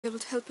able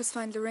to help us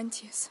find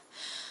Laurentius.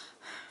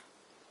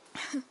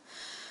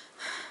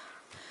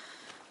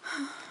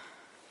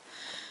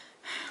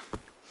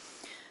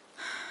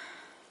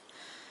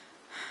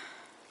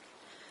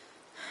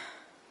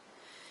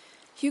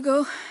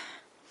 Hugo?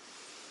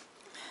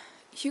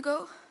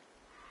 Hugo?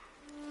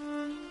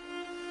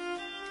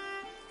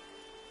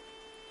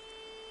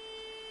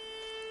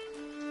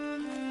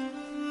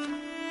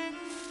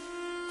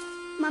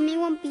 Mummy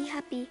won't be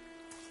happy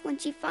when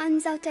she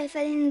finds out I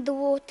fell in the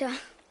water.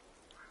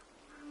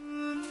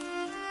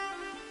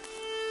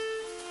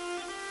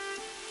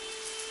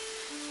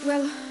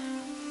 Well,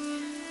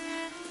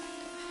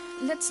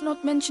 let's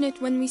not mention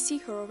it when we see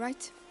her, all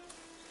right?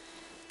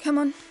 Come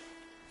on.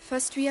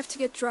 First we have to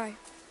get dry.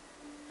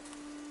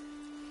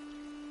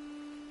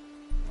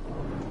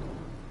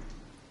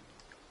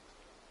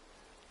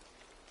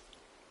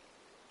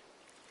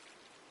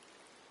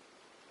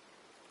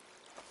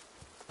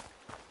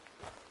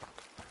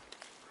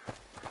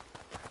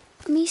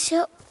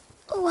 Misha,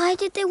 why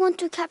did they want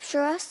to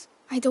capture us?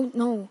 I don't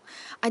know.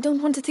 I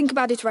don't want to think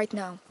about it right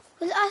now.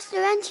 We'll ask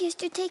Laurentius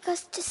to take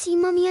us to see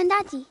Mummy and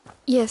Daddy.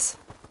 Yes,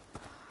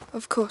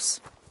 of course.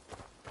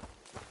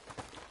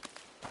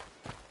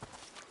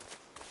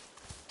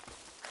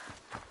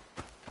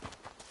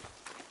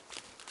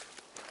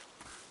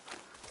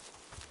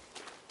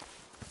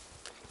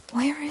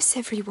 Where is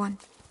everyone?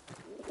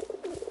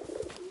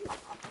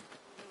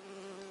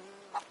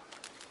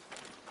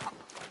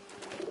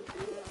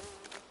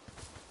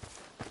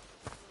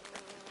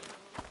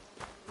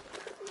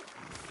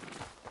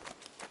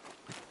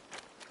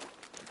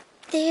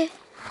 They're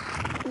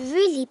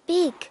really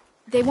big.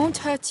 They won't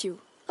hurt you.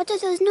 What are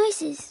those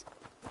noises?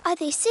 Are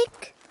they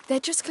sick? They're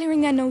just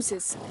clearing their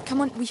noses.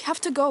 Come on, we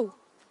have to go.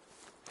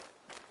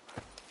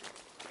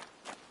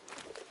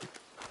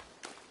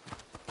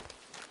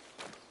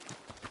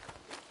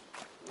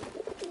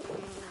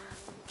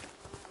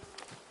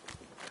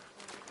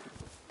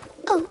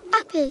 Oh,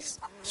 apples.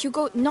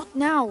 Hugo, not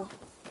now.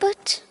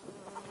 But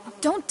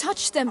Don't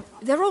touch them.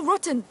 They're all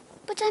rotten.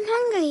 I'm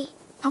hungry.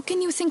 How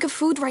can you think of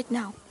food right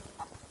now?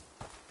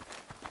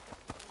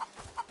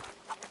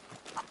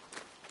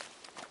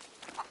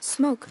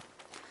 Smoke.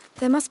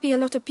 There must be a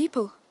lot of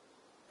people.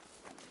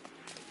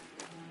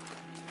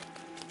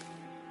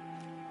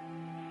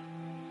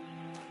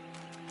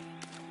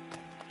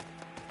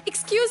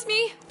 Excuse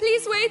me.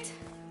 Please wait.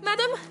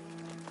 Madam?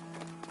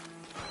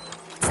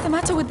 What's the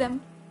matter with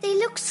them? They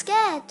look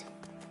scared.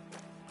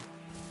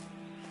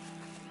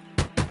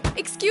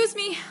 Excuse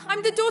me.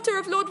 I'm the daughter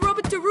of Lord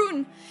Robert de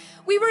Rune.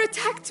 We were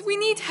attacked. We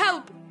need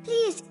help.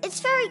 Please, it's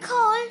very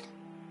cold.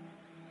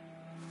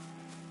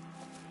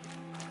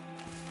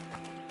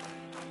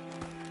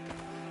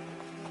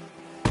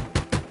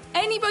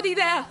 Anybody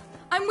there?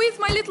 I'm with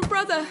my little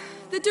brother.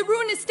 The de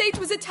Rune estate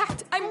was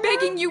attacked. I'm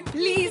begging you,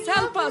 please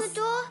help Open us. the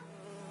door.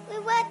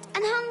 We're wet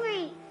and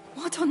hungry.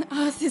 What on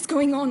earth is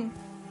going on?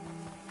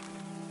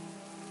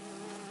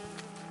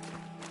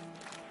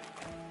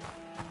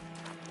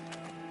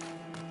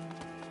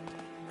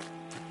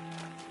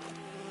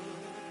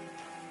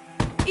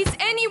 Is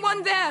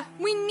anyone there?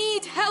 We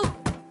need help.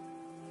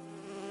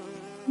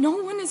 No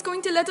one is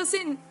going to let us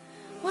in.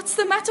 What's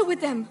the matter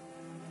with them?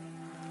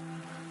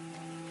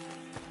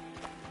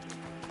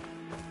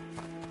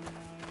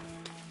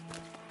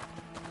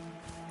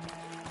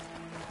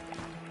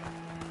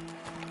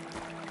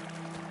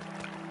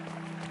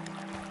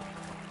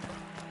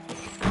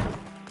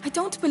 I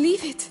don't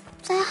believe it.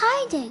 They're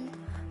hiding.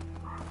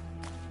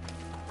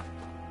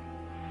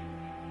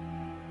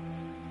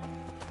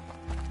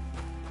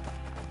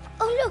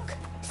 Oh, look.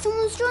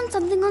 Someone's drawn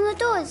something on the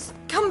doors.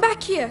 Come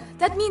back here.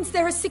 That means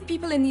there are sick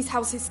people in these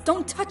houses.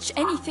 Don't touch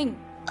anything.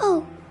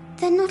 Oh,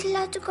 they're not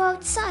allowed to go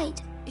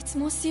outside. It's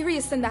more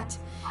serious than that.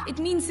 It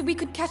means that we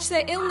could catch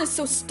their illness,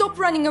 so stop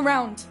running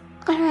around.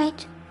 All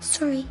right.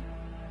 Sorry.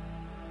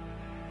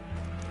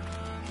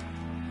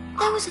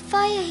 There was a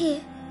fire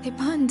here. They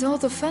burned all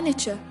the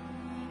furniture.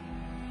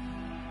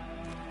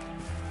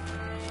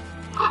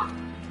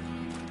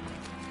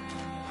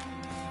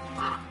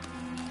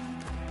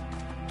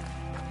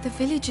 The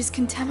village is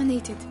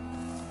contaminated.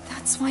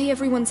 That's why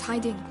everyone's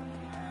hiding.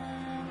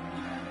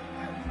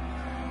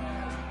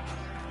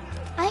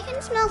 I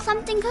can smell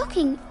something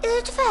cooking.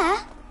 Is it fair?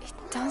 It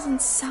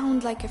doesn't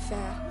sound like a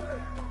fair.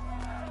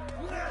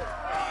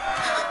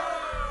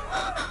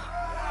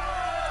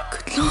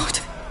 Good Lord.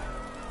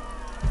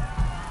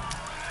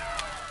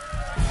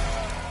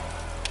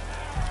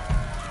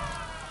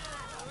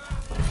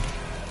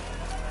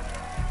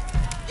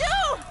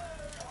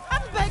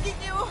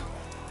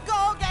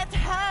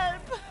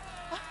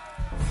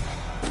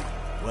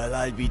 Well,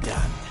 I'll be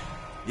damned.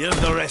 Here's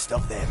the rest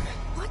of them.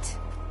 What?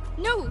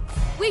 No,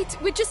 wait,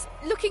 we're just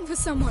looking for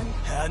someone.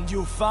 And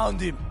you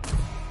found him.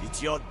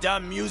 It's your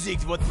damn music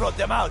what brought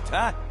them out,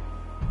 huh?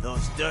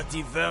 Those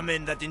dirty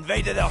vermin that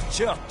invaded our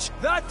church.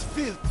 That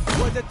filth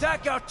would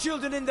attack our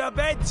children in their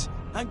beds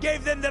and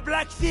gave them the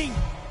black thing.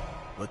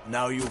 But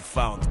now you've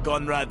found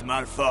Conrad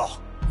Malfort.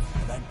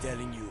 And I'm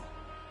telling you,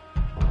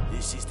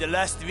 this is the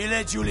last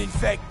village you'll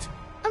infect.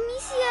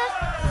 Amicia!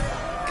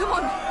 Come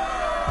on.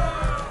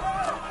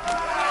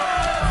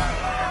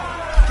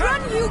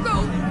 Run, Hugo!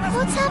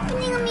 What's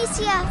happening,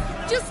 Amicia?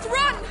 Just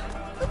run!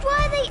 But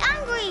why are they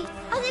angry?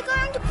 Are they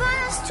going to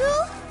burn us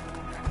too?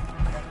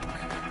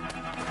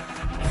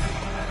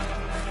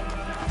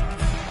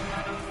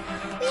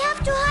 We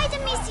have to hide,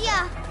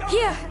 Amicia!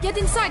 Here, get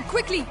inside,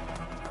 quickly!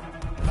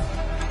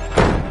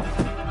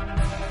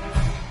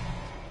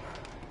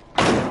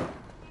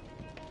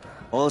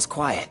 All's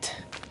quiet.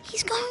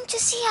 He's going to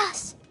see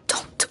us.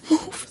 Don't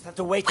move. Just have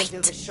to wait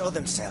until they show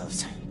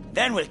themselves.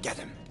 Then we'll get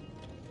them.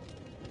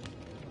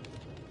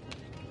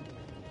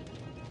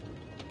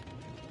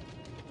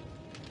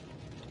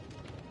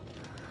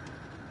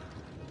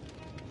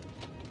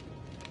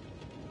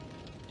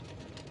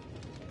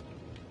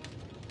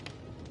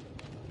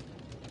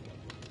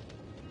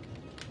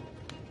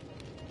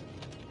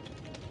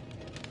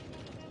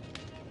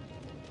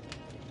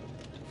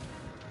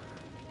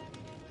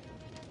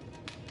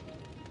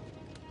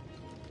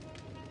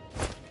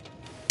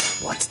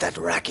 What's that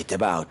racket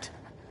about?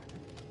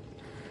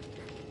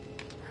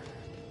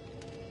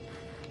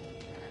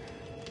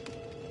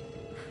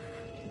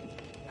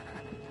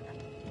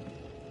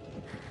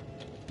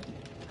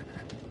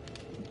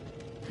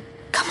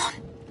 Come on.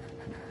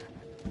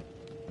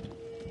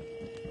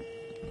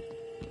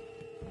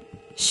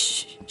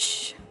 Shh,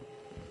 shh.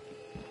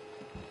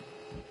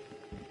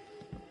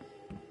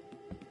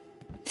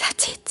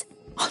 That's it.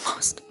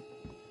 Almost.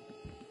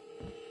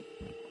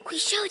 We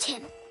showed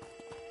him.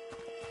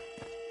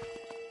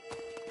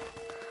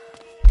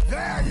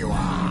 There you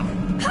are!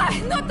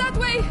 Ah, not that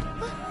way!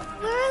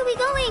 Where are we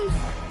going?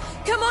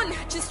 Come on,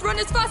 just run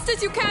as fast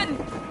as you can!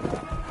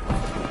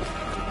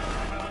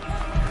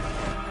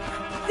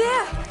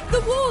 There!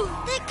 The wall!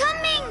 They're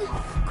coming!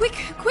 Quick,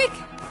 quick!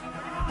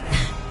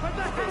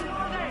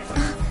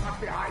 Must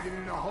be hiding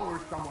in a hole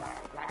somewhere,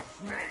 like a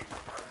snake.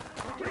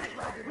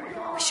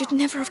 We should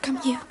never have come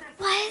here.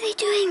 Why are they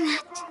doing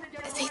that?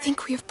 They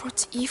think we have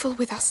brought evil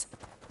with us.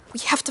 We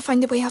have to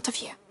find a way out of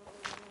here.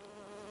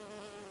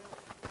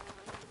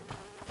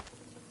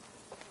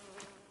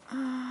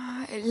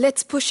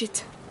 Let's push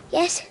it.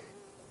 Yes.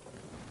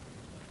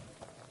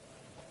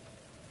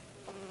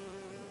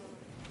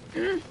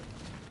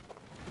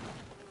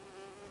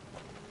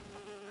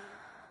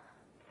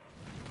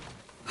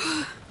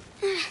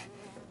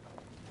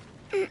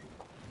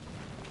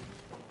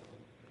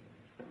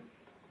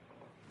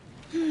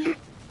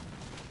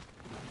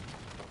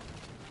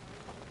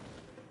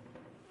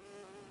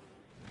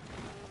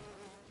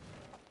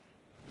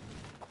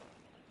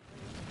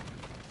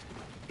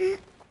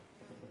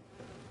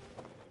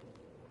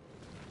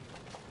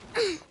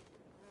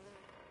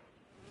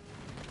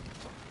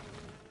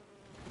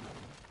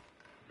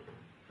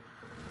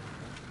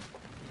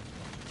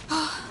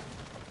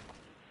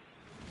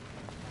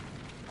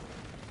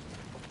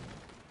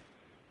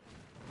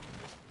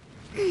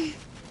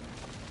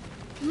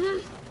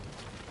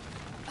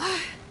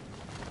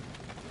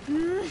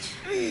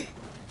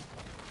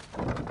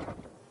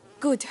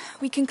 Good.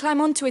 We can climb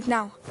onto it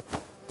now.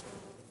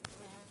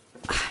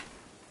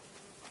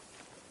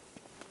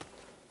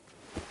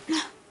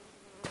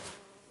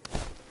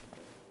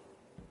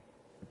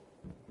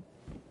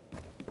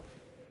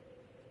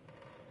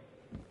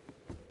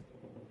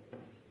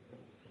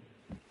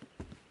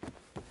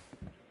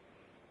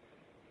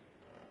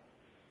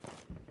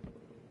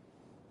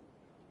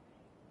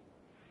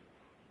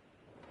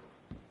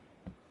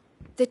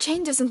 The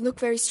chain doesn't look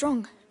very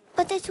strong.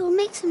 But it will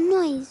make some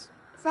noise,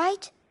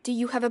 right? Do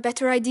you have a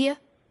better idea?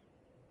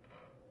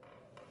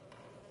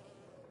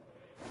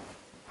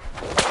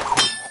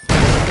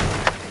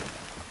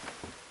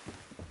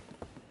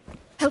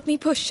 Help me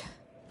push.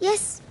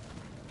 Yes.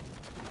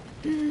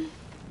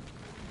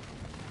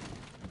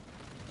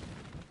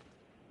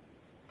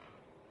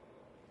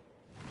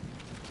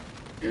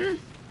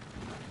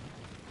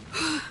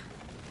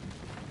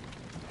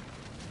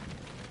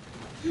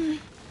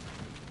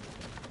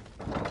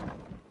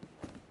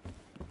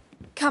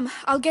 Come,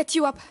 I'll get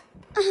you up.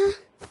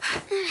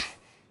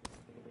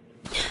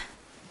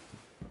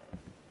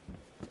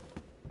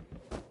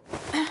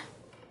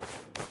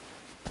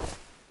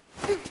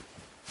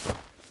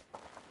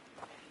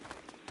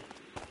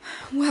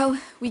 Well,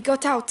 we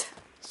got out.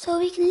 So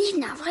we can leave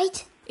now,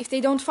 right? If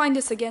they don't find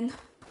us again.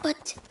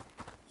 But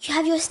you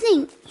have your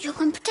sling. You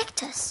can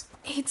protect us.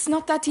 It's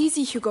not that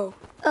easy, Hugo.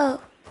 Oh.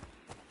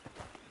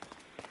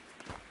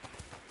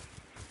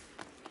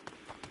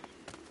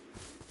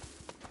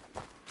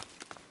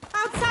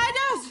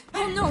 Outsiders!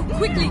 Oh no,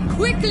 quickly,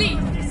 quickly!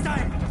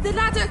 The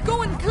ladder,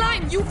 go and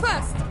climb, you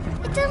first!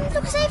 It doesn't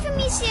look safe,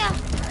 Amicia.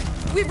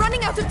 We're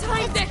running out of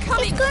time, they're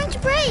coming! It's going to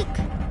break.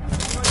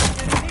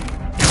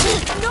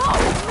 No,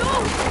 no!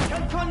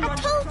 I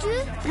told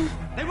you.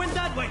 They went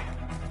that way.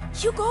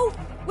 Hugo,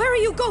 where are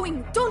you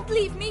going? Don't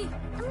leave me!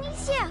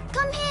 Amicia,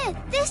 come here.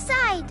 This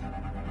side.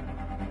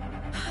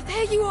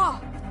 There you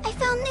are! I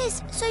found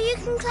this, so you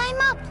can climb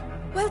up.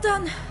 Well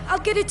done. I'll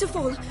get it to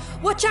fall.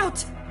 Watch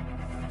out!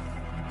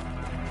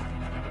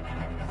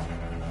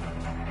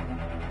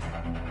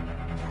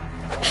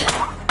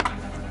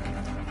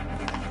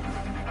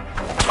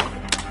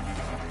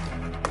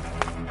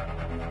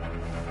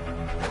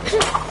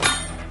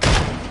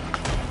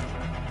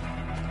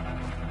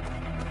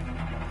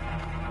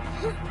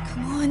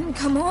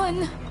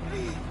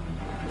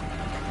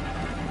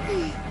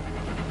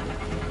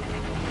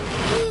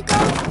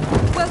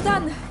 Well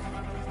done.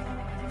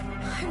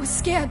 I was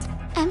scared.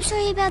 I'm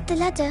sorry about the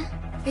letter.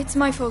 It's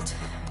my fault.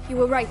 You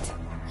were right.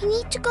 We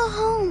need to go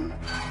home.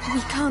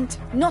 We can't.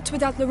 Not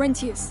without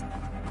Laurentius.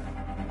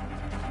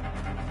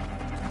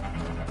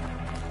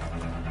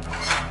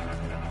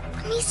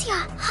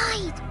 Amicia,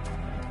 hide.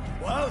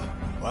 Well,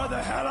 where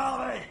the hell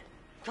are they?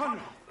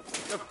 Conrad,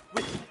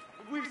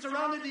 we've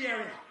surrounded the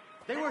area.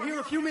 They were here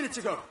a few minutes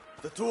ago.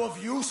 The two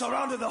of you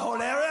surrounded the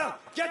whole area?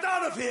 Get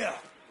out of here!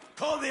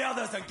 Call the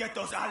others and get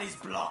those alleys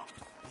blocked.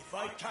 If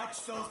I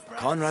catch those...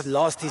 Conrad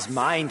lost his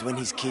mind when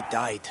his kid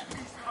died.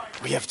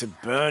 We have to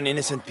burn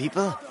innocent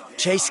people?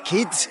 Chase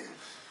kids?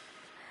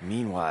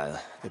 Meanwhile,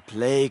 the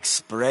plague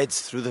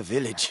spreads through the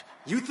village.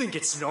 You think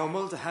it's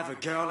normal to have a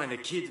girl and a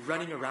kid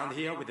running around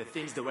here with the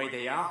things the way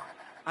they are?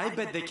 I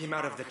bet they came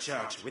out of the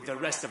church with the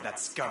rest of that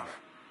scum.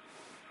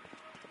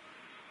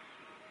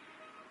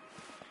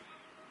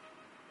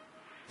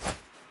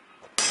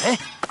 Eh?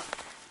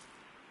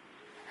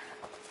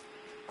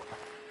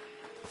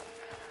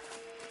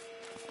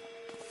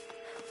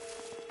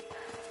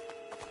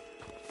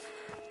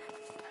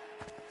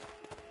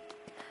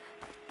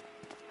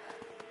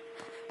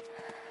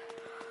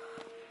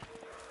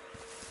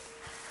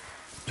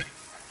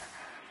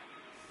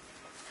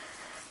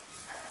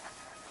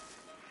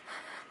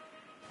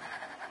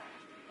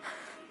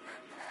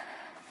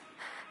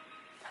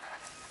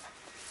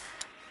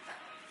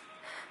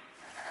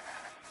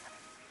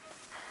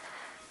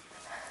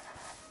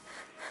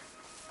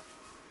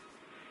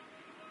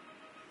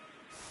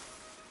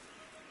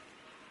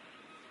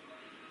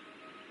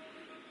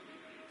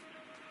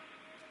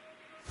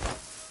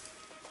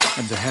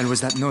 What the hell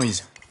was that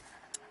noise?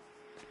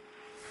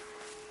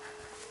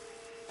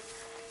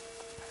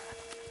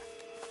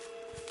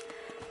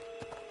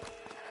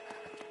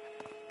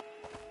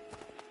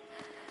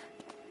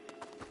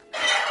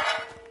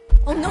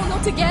 Oh no,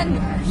 not again!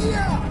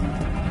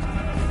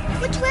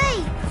 Which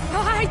way?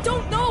 I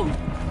don't know!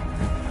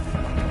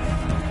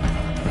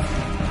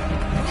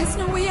 There's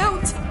no way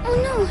out! Oh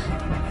no.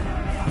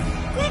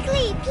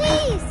 Quickly,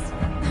 please.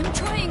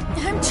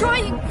 I'm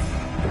trying!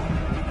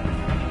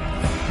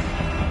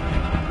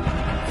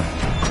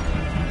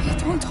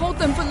 It won't hold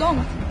them for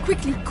long.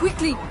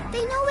 Quickly!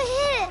 They know we're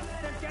here.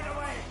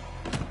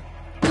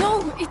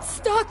 No, it's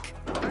stuck!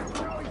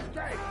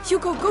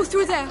 Hugo, go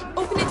through there.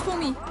 Open it for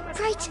me.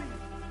 Right.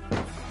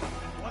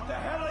 What the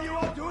hell are you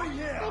all doing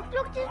here? They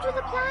blocked it through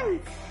the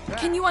plank.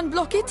 Can you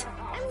unblock it?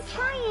 I'm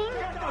trying.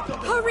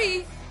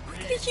 Hurry!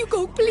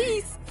 Hugo,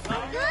 please! I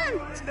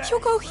can't.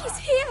 Hugo, he's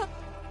here!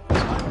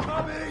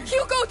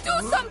 Hugo,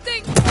 do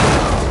something!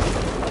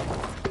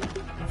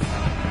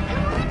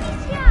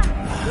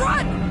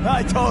 Run!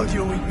 I told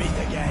you we'd meet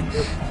again.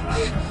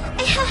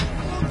 I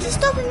have to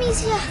stop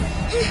Amicia.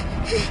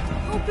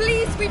 Oh,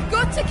 please, we've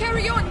got to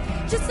carry on.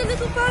 Just a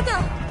little further.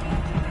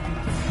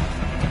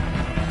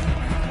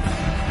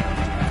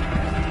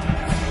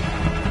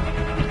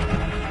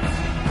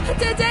 A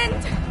dead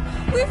end.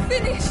 We're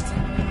finished.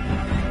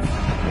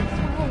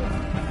 Oh,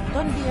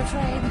 don't be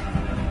afraid.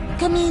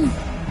 Come in.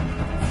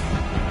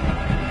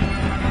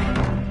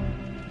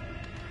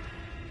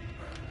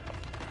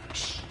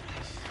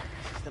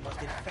 The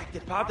most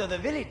infected part of the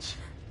village.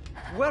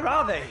 Where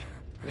are they?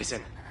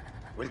 Listen,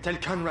 we'll tell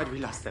Conrad we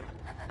lost them.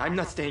 I'm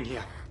not staying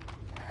here.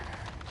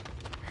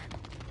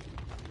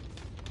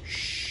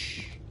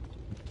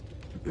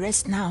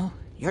 Rest now.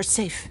 You're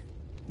safe.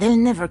 They'll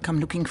never come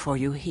looking for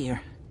you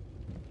here.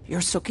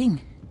 You're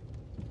soaking.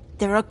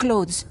 There are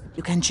clothes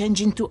you can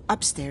change into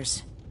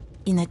upstairs.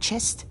 In a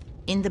chest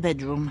in the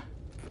bedroom.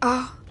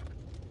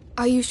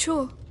 Are you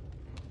sure?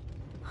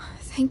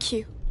 Thank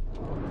you.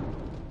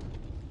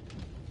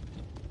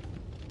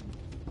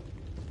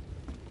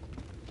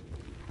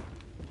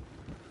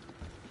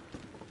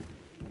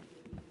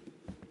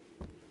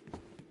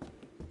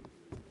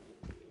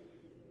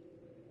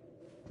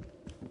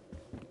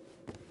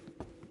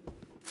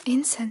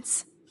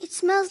 Incense. It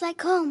smells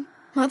like home.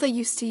 Mother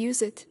used to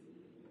use it.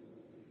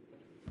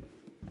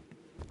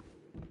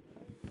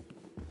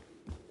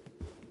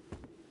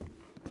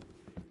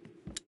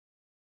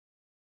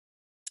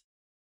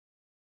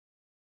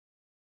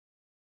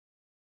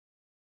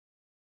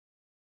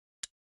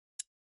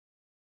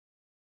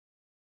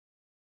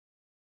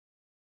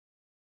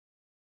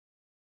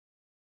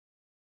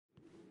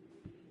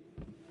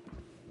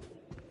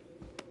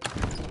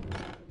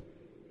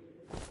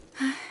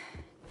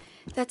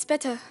 That's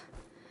better.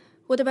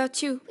 What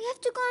about you? We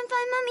have to go and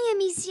find Mummy,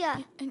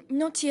 Amicia.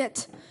 Not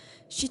yet.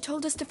 She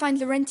told us to find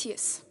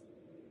Laurentius.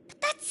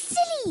 But that's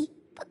silly.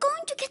 We're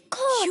going to get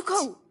caught.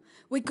 Hugo,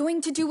 we're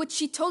going to do what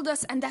she told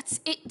us and that's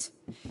it.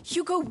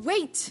 Hugo,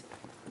 wait.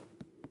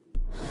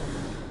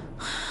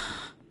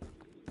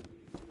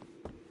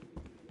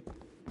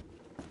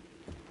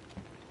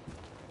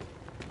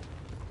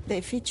 They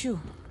fit you.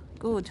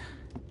 Good.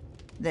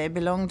 They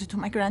belonged to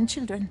my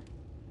grandchildren.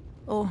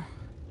 Oh,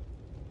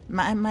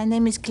 my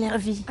name is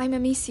Clairvy. I'm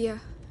Amicia.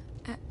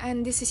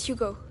 And this is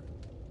Hugo.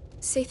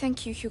 Say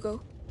thank you,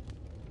 Hugo.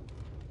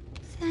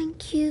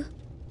 Thank you.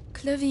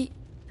 Clovey,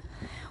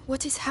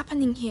 what is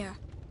happening here?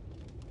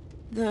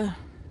 The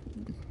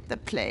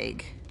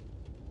plague.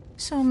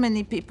 So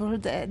many people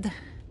dead.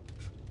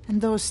 And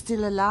those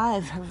still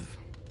alive have...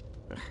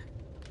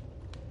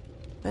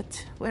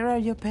 But where are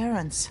your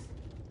parents?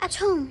 At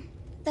home.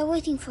 They're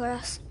waiting for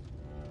us.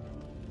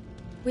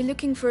 We're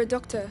looking for a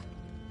doctor.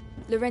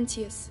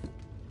 Laurentius.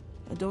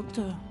 A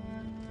doctor?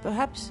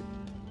 Perhaps...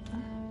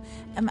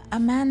 A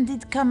man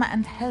did come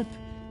and help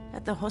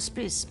at the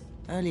hospice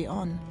early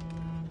on.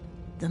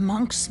 The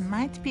monks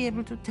might be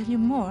able to tell you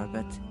more,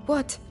 but...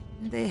 What?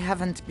 They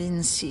haven't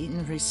been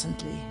seen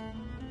recently.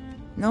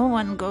 No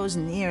one goes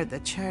near the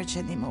church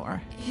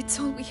anymore. It's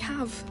all we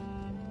have.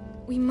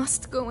 We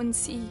must go and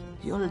see.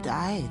 You'll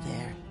die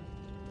there.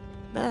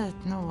 But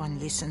no one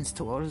listens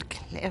to old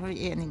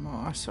Clary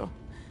anymore, so...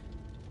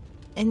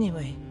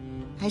 Anyway,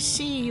 I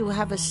see you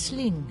have a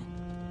sling.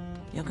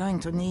 You're going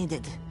to need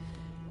it.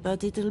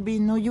 But it'll be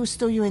no use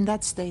to you in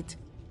that state.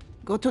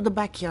 Go to the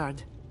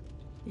backyard.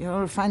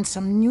 You'll find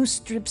some new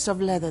strips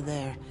of leather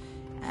there.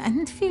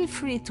 And feel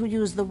free to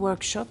use the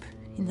workshop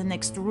in the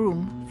next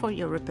room for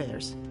your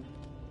repairs.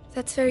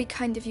 That's very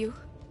kind of you.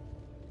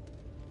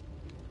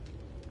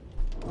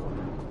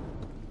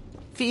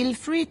 Feel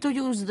free to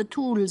use the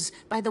tools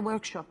by the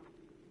workshop.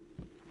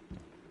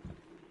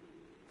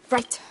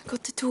 Right,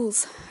 got the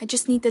tools. I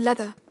just need the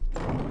leather.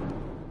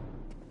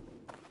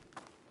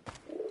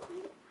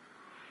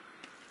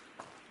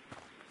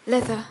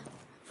 Leather.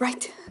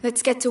 Right,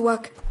 let's get to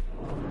work.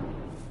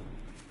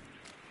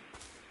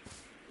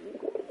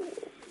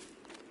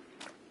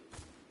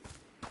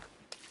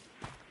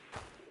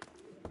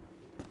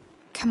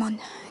 Come on,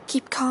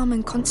 keep calm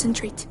and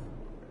concentrate.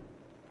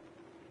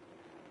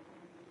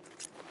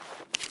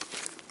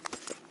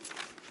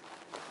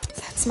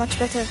 That's much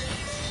better.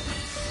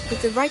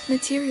 With the right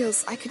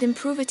materials, I could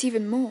improve it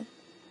even more.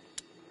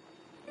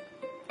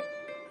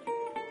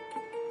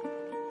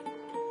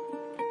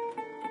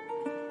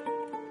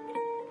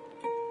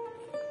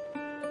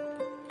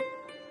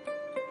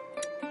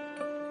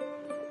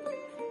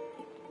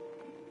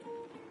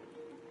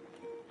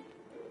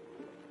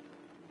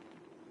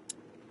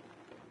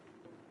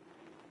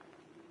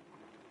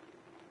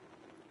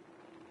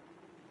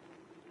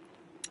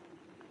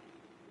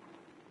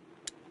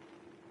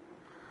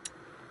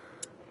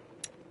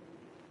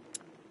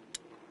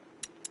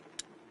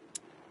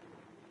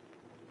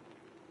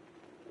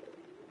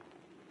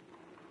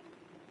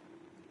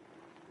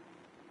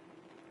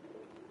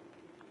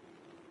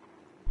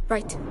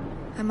 Right.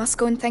 I must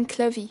go and thank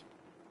Clovey.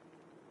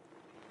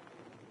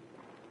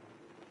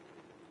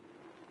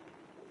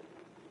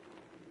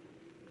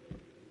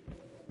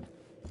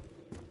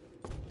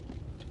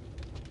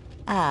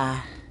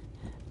 Ah.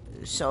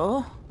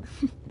 So?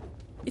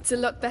 It's a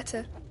lot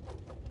better.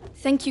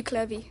 Thank you,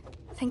 Clovey.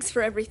 Thanks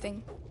for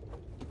everything.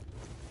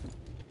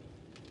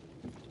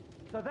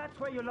 So that's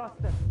where you lost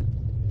them?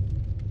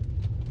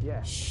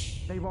 Yeah.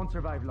 Shh. They won't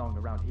survive long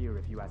around here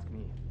if you ask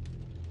me.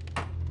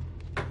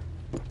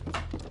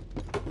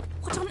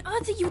 What on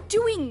earth are you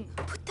doing?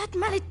 Put that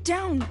mallet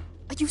down.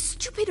 Are you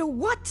stupid or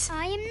what?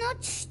 I am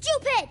not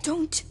stupid!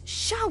 Don't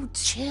shout.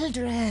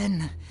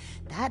 Children,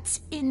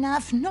 that's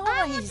enough noise.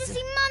 I want to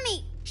see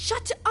Mummy!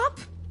 Shut up!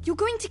 You're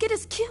going to get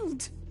us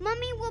killed.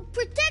 Mummy will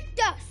protect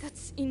us!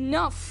 That's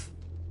enough.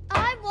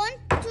 I want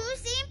to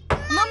see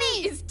Mummy!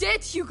 Mummy is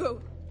dead,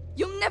 Hugo.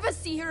 You'll never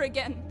see her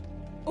again.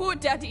 Or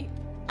Daddy.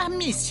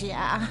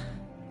 Amicia.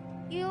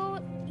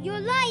 You're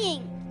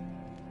lying!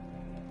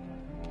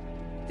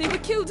 They were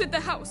killed at the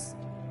house.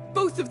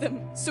 Both of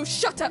them, so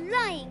shut up.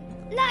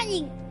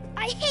 Lying!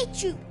 I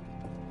hate you!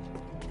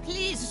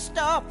 Please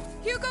stop.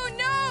 Hugo,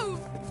 no!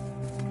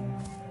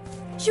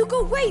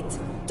 Hugo, wait!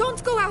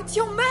 Don't go out,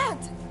 you're mad!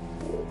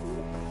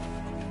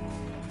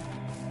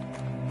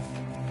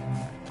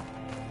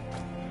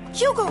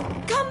 Hugo,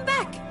 come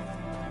back!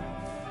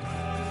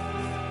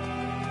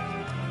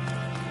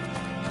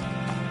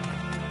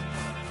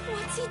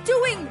 What's he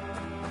doing?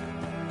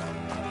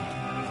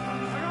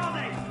 Where are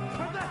they?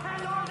 Where the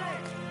hell are they?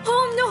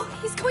 Oh no,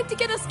 he's going to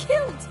get us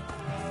killed!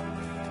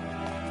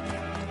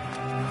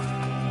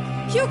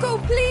 Hugo,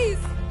 please!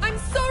 I'm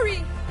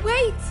sorry!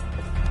 Wait!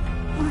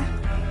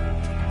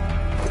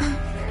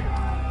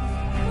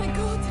 My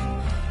God!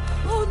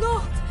 Oh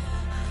Lord!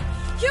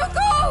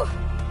 Hugo!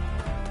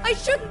 I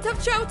shouldn't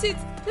have shouted!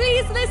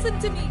 Please listen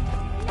to me!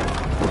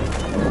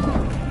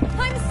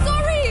 I'm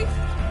sorry!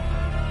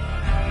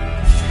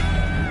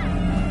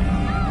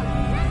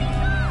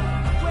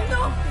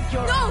 No!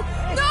 No!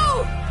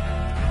 No!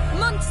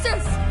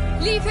 Monsters!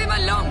 Leave him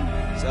alone!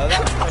 So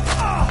that's what...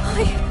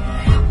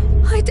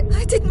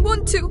 I didn't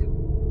want to.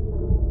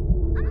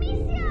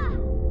 Amicia!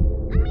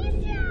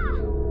 Amicia!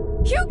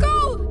 Hugo!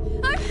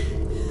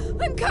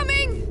 I'm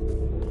coming!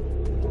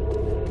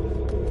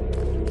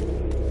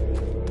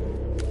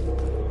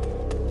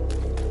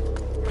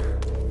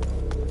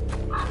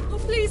 Oh,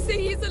 please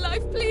say he's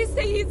alive. Please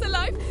say he's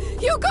alive.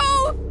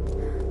 Hugo!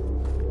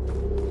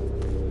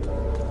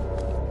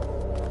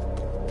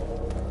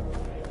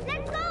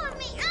 Let go of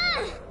me!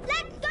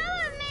 Let go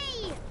of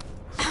me!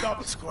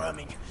 Stop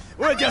squirming.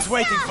 We're just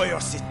waiting for your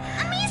sit.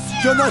 Amicia!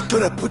 You're not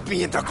gonna put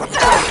me in the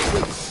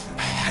control.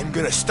 I'm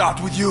gonna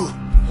start with you.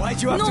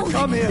 Why'd you have No, to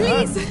come here,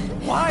 please. huh?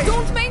 Why?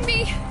 Don't make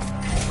me.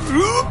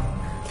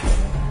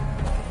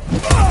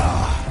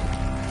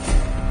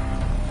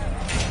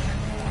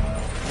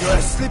 You're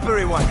a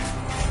slippery one.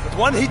 But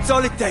one hit's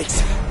all it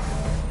takes.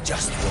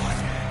 Just one.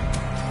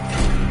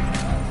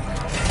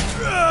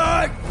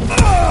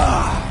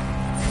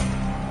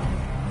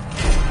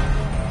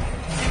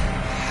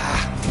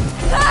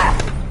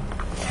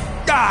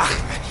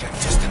 I'm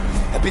just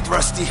a bit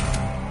rusty.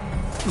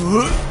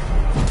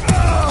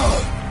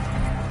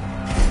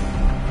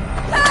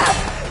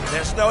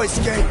 There's no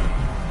escape.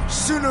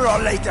 Sooner or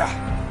later.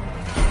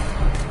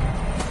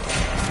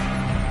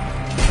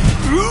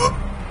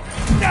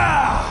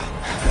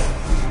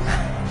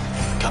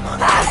 Come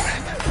on,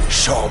 Alfred.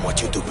 Show him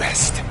what you do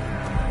best.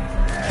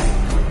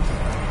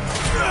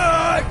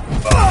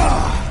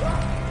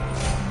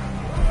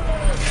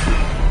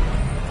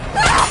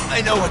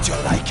 I know what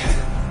you're like.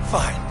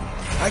 Fine.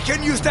 I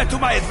can use that to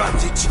my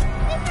advantage.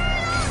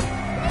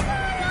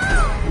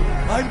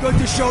 I'm going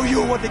to show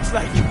you what it's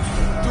like.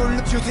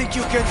 Do you think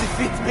you can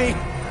defeat me?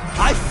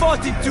 I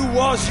fought in 2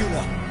 wars, you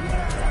know.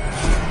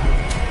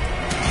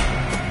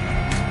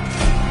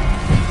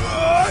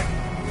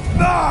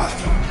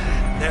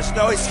 There's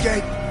no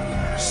escape.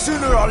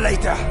 Sooner or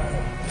later.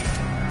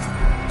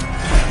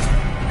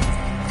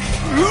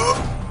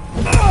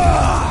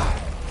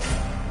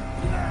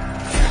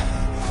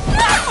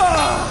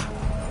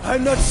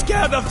 I'm not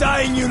scared of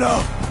dying, you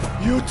know.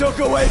 You took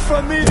away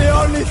from me the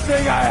only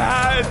thing I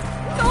had.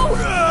 No!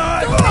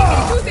 Don't make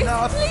me do this,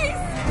 Enough. please!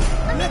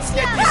 Let's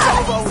get this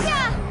over with.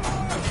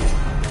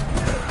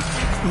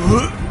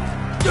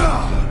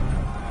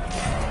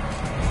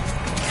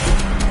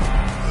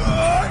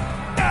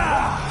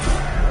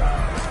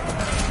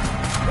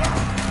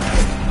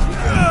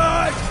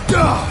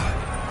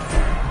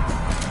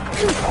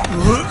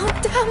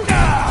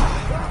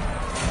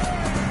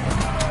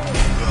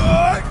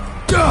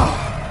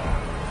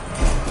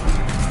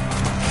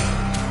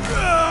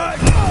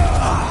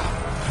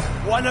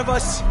 One of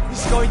us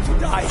is going to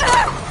die,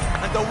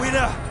 and the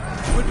winner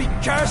will be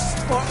cursed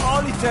for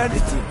all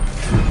eternity.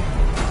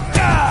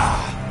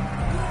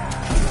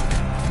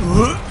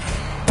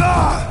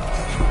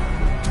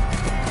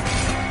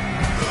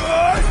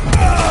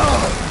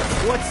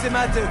 What's the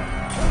matter?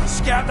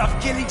 Scared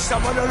of killing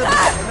someone or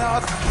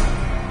enough?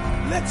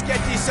 Let's get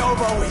this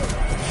over with.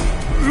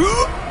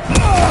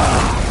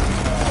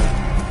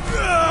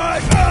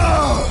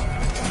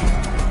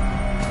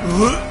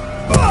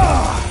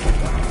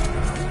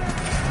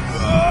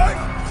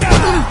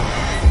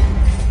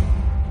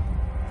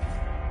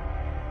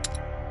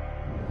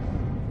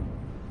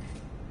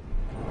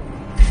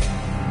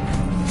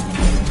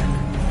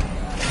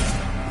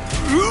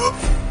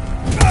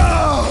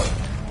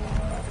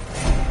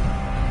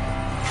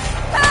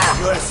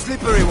 You're a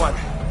slippery one,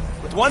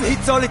 but one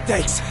hit's all it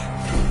takes.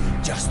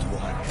 Just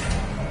one.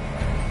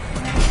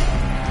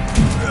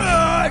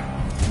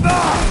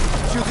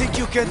 Do you think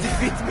you can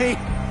defeat me?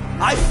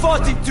 I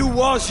fought in 2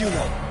 wars, you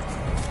know.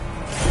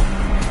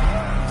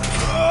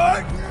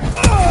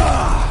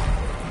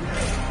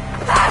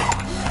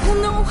 Oh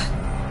no!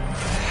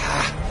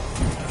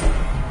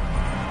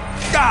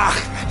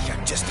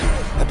 I'm just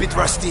a bit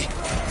rusty.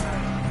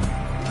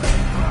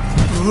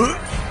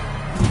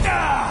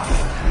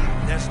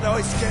 There's no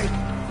escape.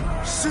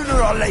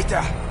 Sooner or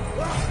later.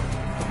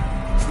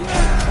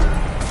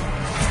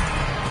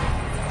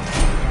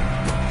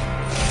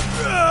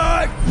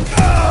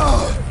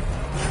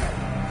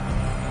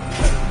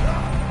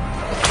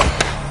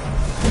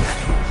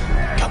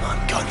 Come on,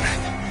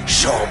 Conrad.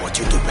 Show him what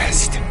you do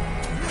best.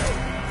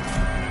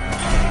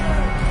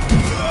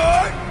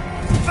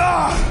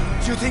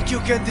 Do you think you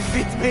can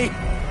defeat me?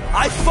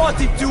 I fought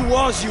in 2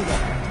 wars, you know.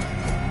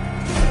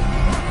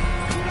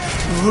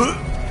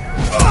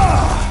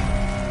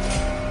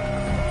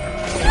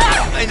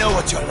 I know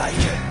what you're like.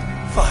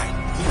 Fine.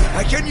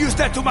 I can use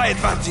that to my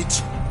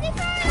advantage.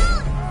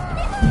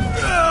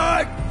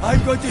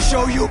 I'm going to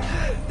show you.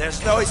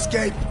 There's no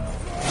escape.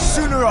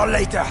 Sooner or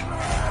later.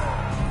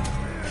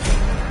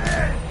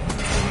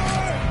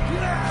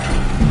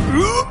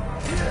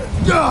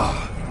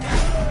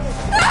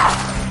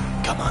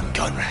 Come on,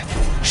 Conrad.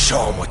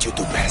 Show him what you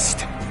do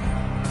best.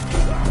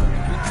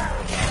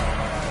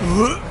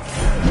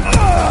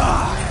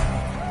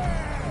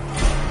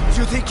 Do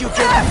you think you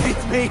can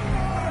defeat me?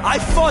 I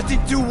fought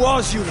in 2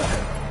 wars, you know.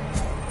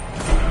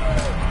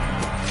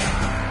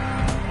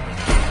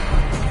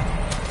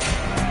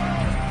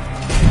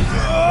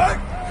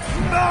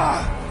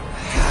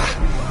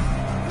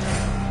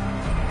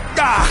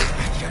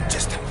 I'm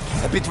just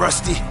a bit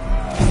rusty.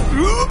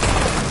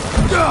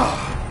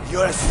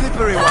 You're a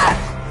slippery one.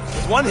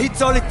 But one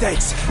hit's all it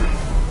takes.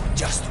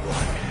 Just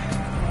one.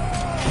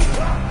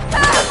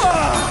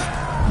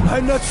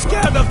 I'm not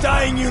scared of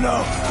dying, you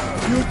know.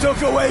 You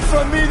took away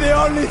from me the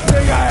only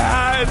thing I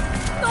had.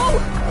 No!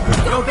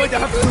 You're going to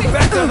have to do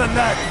better than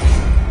that.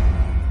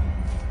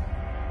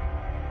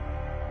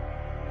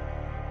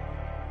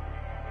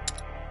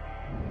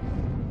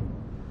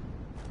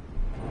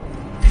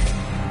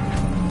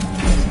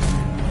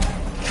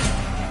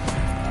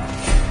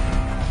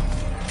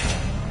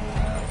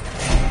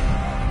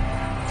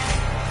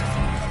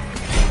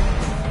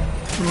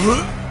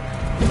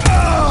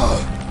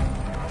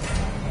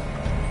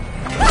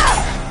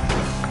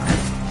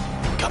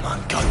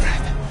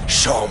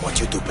 Show 'em what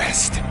you do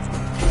best.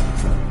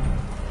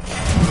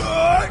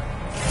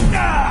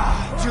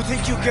 Do you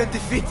think you can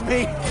defeat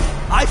me?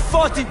 I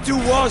fought in 2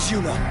 wars,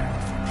 you know.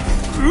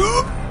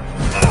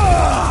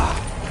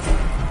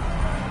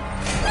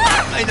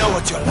 I know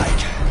what you're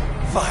like.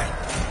 Fine.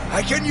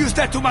 I can use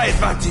that to my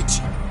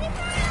advantage.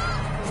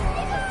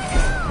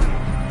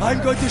 I'm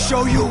going to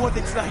show you what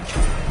it's like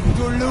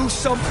to lose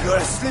some. You're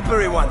a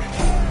slippery one.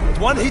 But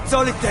 1 hit's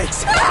all it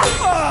takes.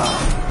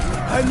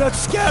 I'm not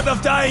scared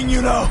of dying,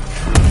 you know.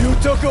 You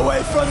took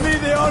away from me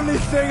the only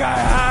thing I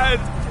had.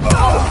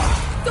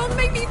 Don't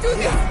make me do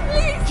this,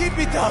 please! Keep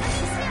it up.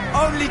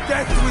 Only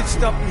death will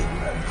stop me.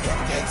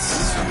 That's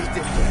sweet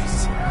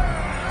embrace.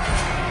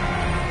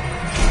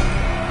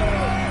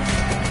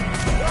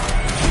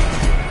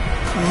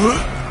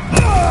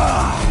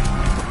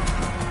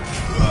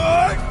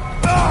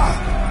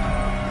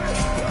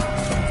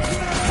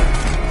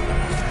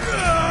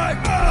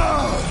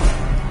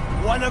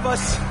 One of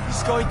us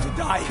is going to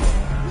die,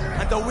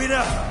 and the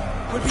winner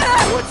will be...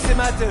 What's the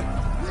matter?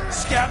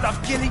 Scared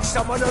of killing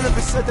someone all of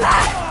a sudden?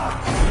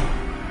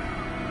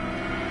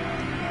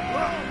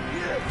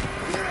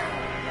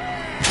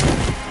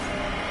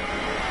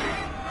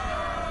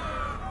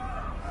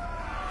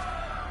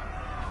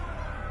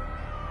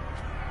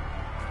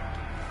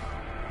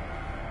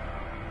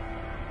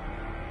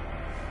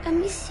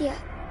 Amicia.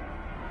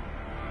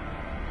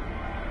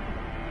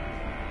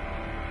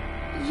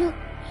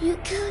 You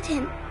killed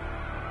him.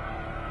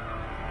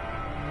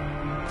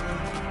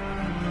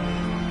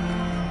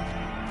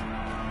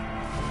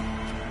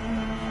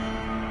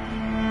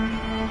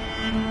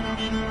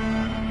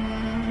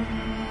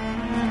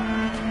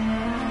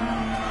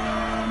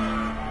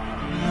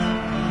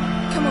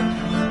 Come on.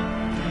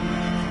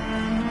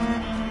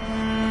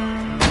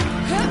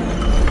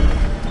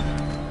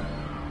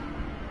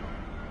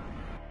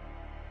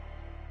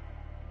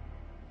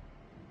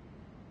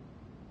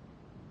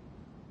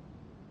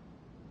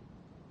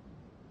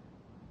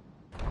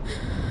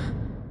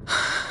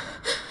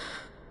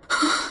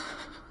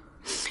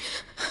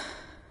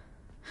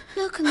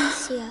 Look,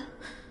 Amicia.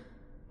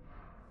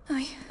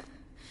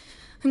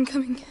 I'm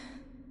coming.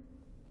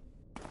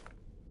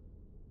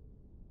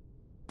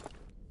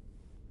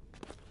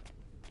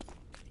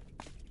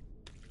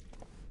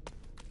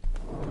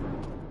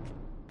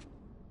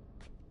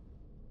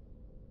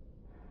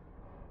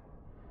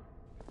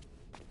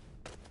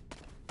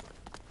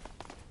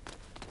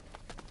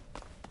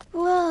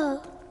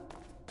 Whoa.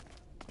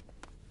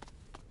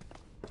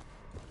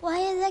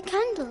 Why are there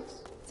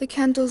candles? The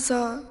candles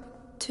are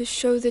to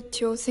show that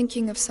you're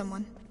thinking of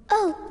someone.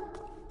 Oh,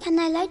 can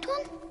I light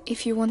one?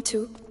 If you want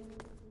to.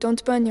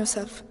 Don't burn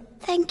yourself.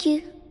 Thank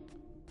you.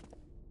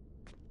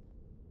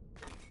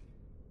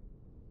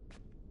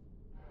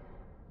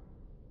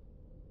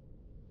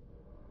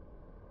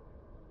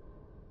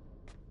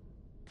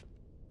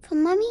 For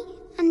Mummy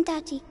and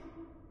Daddy.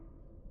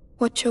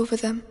 Watch over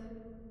them.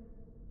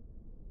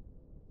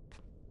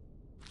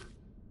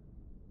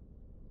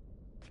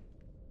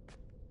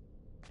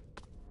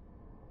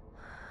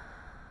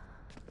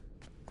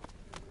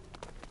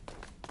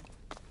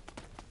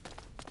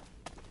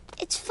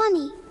 It's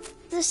funny,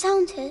 the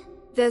sound here.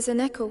 There's an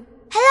echo.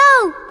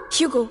 Hello!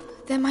 Hugo,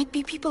 there might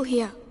be people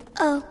here.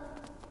 Oh.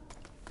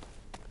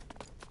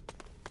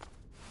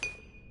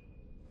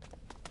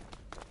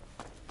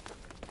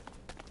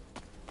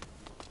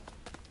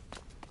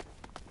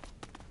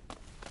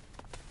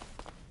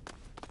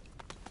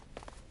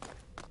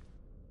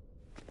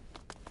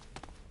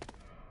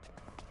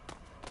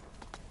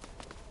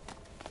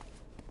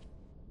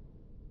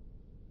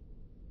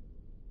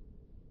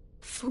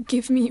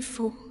 Forgive me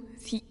for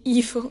the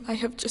evil I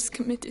have just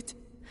committed.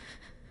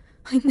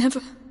 I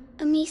never...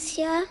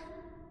 Amicia,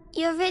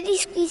 you're really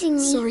squeezing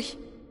me. Sorry.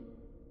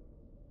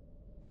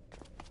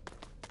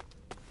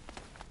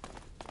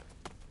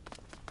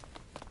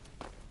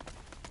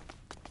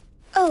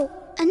 Oh,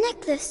 a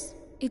necklace.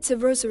 It's a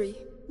rosary.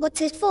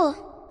 What's it for?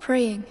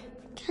 Praying.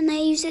 Can I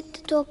use it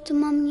to talk to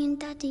Mommy and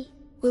Daddy?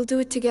 We'll do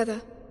it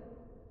together.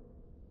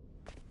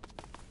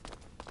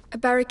 A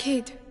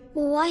barricade.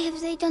 Well, why have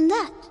they done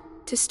that?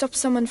 To stop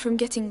someone from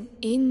getting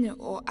in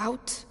or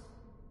out.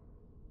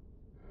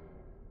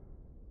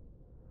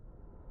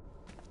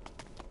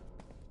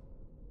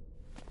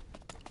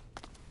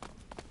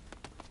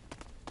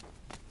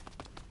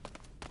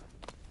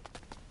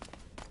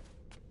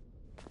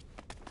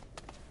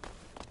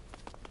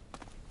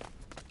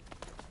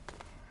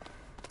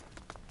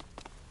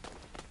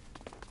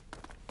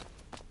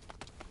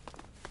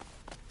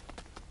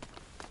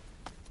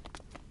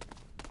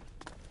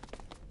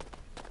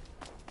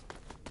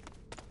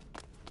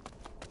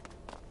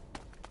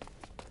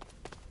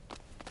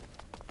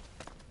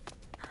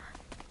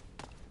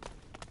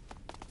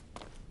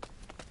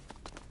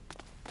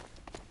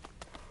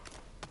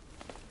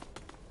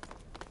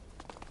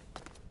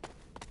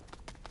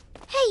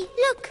 Hey,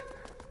 look!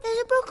 There's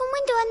a broken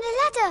window and a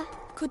ladder.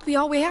 Could be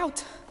our way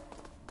out.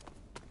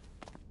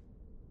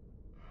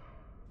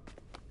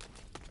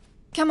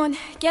 Come on,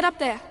 get up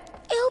there.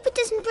 I hope it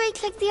doesn't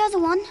break like the other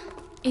one.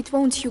 It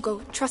won't,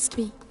 Hugo. Trust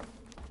me.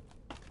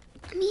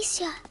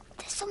 Amicia,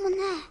 there's someone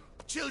there.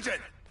 Children!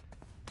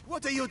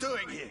 What are you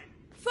doing here?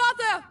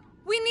 Father,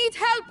 we need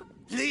help.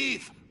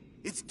 Leave!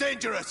 It's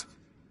dangerous!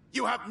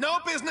 You have no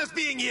business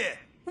being here!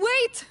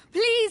 Wait,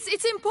 please,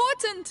 it's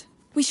important.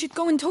 We should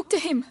go and talk to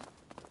him.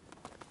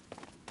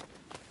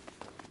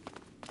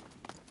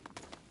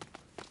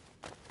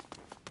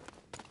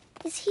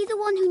 Is he the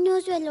one who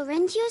knows where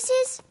Laurentius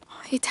is?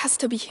 It has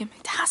to be him.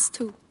 It has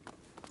to.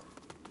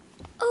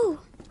 Oh,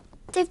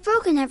 they've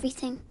broken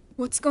everything.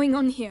 What's going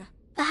on here?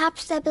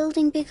 Perhaps they're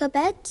building bigger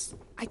beds?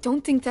 I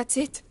don't think that's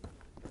it.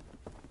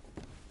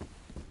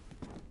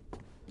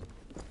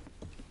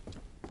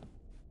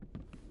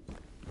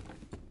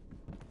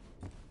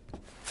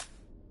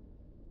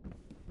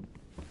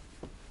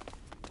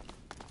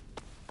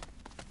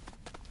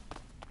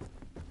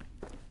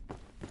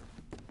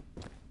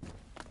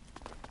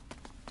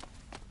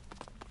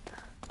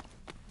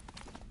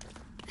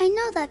 I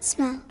know that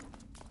smell.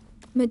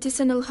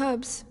 Medicinal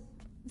herbs.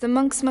 The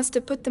monks must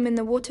have put them in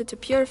the water to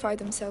purify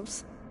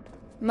themselves.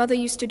 Mother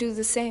used to do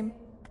the same.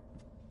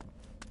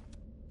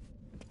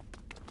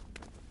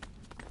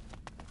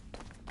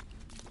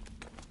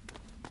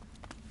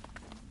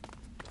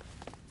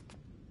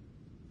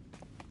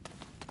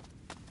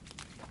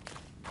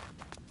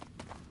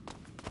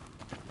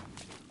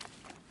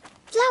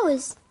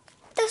 Flowers.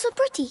 They're so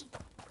pretty.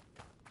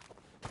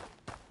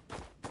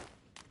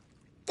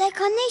 They're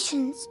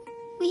carnations.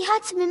 We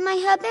had some in my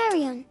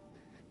herbarium.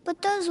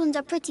 But those ones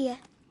are prettier.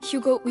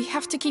 Hugo, we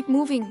have to keep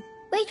moving.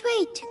 Wait,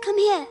 come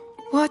here.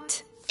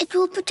 What? It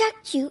will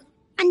protect you,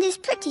 and is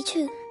pretty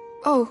too.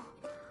 Oh.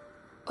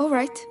 All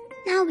right.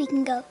 Now we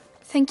can go.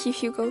 Thank you,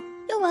 Hugo.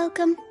 You're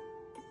welcome.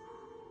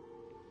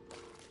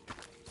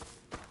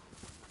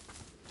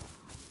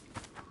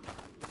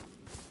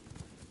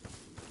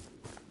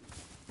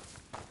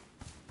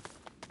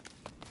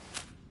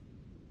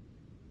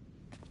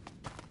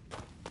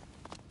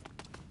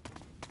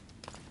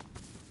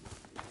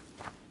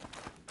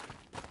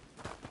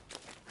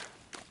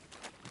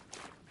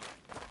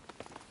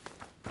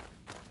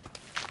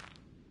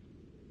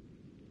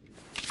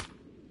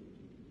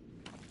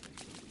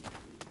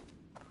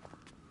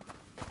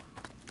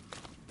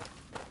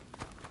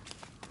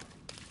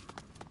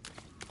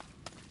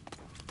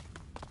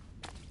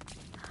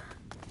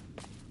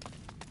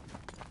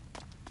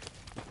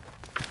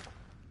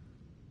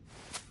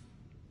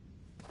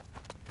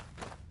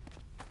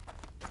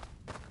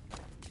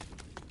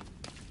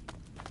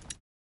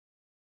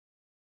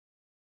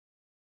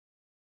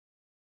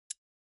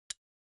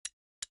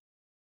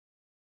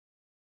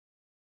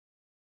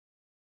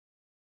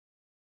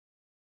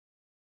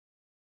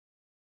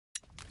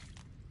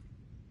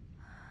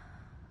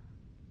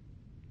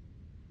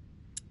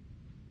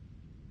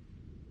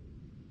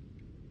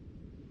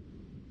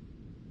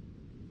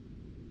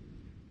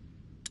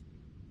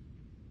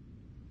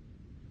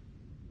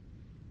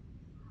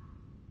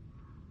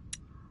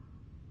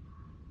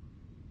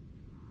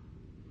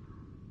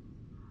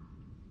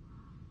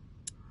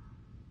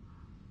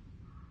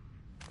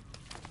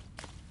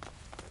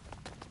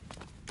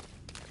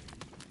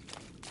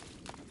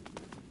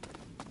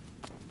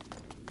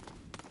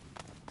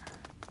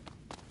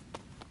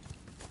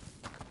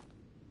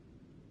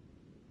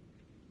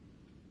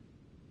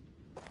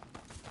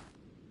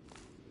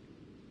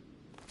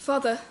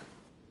 Father.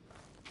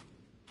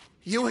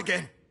 You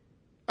again.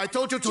 I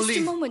told you to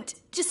leave.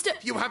 Just a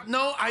moment. You have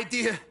no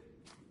idea.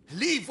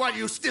 Leave while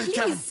you still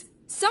can. Please.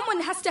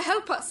 Someone has to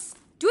help us.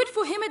 Do it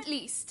for him at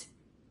least.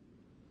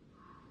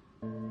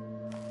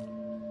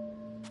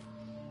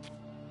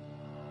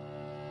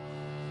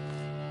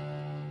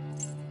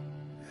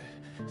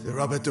 The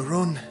Robert de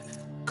Rune,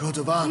 coat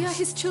of arms. We are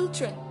his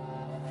children.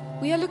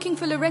 We are looking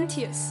for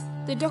Laurentius,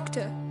 the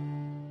doctor.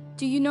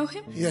 Do you know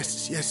him?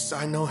 Yes,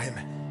 I know him.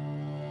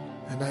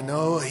 And I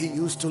know he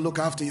used to look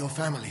after your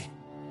family.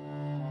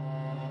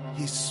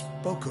 He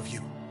spoke of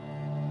you.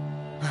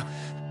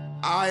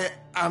 I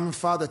am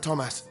Father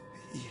Thomas.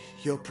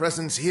 Your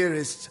presence here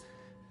is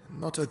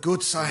not a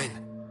good sign.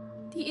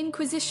 The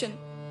Inquisition.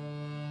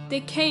 They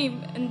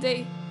came and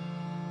they...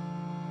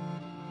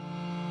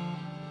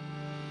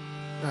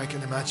 I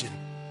can imagine.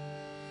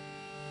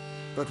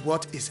 But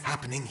what is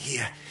happening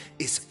here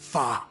is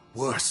far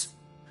worse.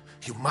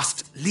 You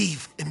must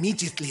leave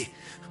immediately,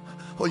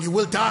 or you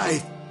will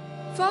die.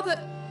 Father,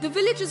 the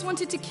villagers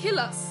wanted to kill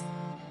us.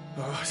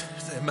 Oh,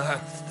 they're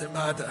mad.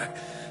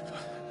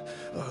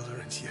 Oh,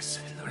 Laurentius.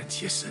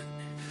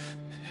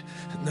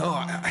 No,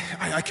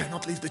 I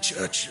cannot leave the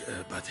church,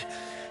 but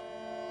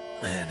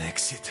an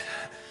exit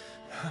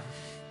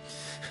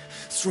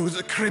through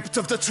the crypt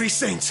of the Three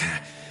Saints.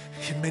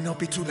 It may not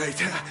be too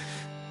late.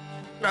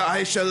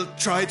 I shall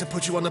try to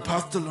put you on the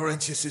path to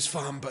Laurentius's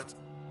farm, but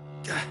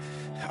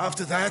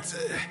after that,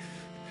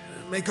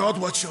 may God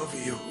watch over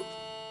you.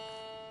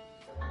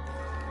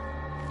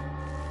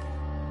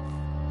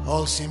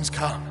 All seems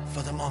calm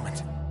for the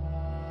moment.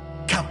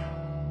 Come.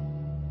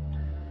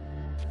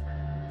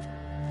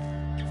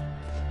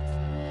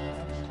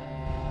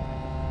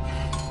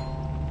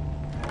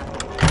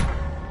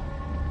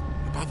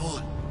 Above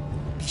all,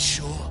 be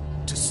sure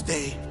to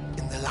stay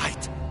in the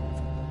light.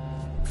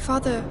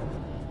 Father,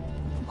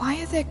 why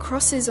are there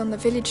crosses on the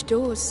village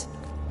doors?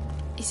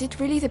 Is it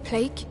really the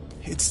plague?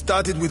 It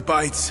started with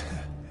bites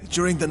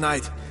during the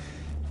night.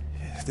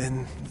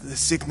 Then the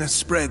sickness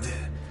spread.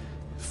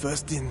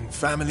 First in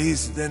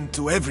families, then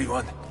to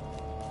everyone.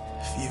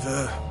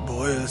 Fever,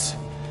 boils.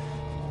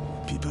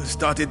 People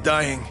started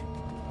dying.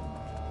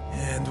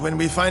 And when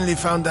we finally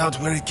found out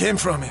where it came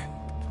from, it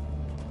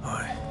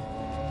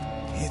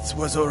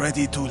was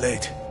already too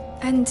late.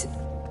 And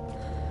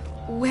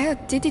where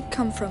did it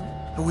come from?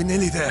 We're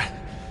nearly there.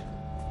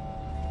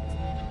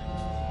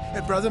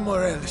 Brother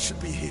Morel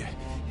should be here.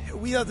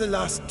 We are the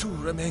last two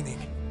remaining.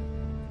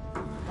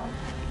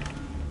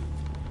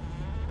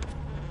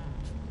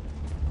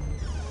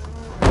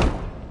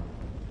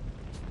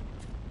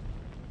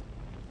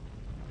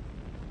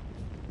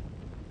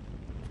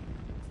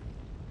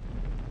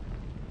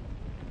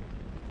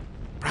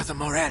 Brother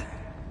Morel.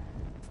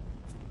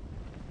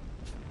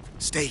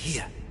 Stay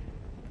here.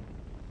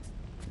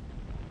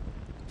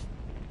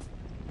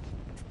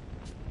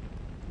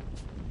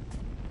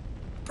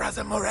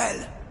 Brother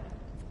Morel.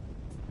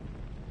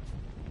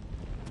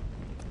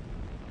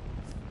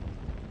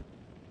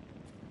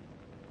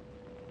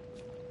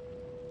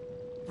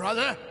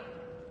 Brother?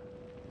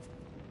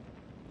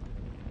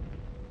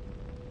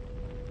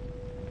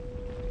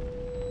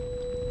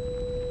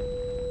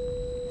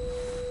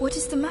 What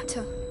is the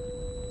matter?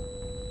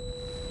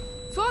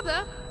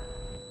 Father?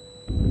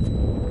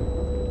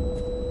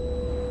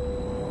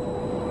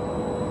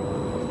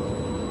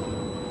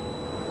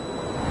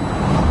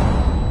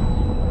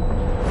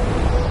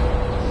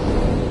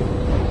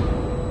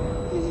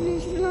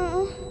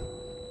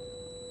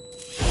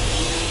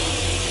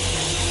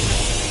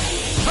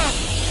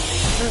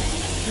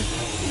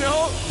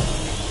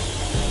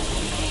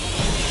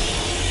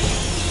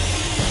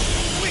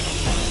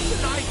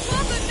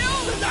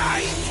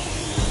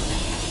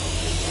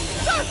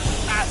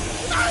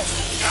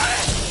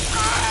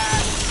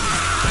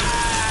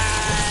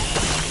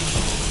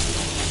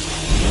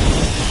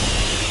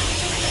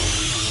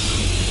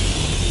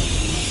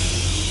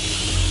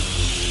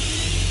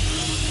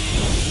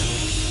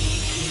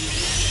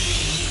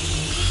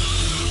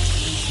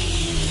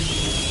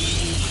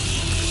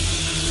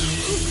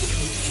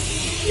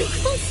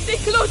 Stay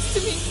close to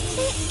me.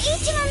 They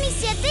ate him,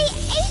 Amicia. They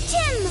ate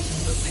him.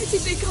 Where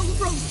did they come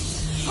from?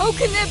 How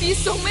can there be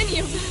so many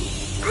of them?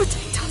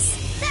 Protect us.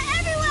 They're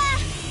everywhere.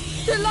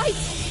 The light.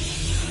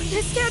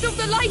 They're scared of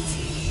the light.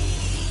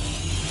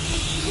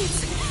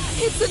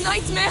 It's a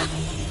nightmare.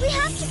 We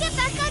have to get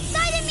back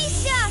outside,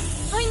 Amicia.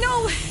 I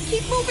know.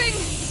 Keep moving.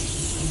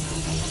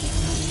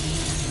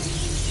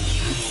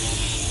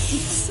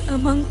 It's a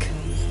monk.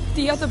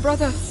 The other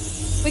brother.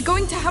 We're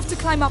going to have to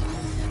climb up.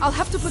 I'll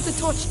have to put the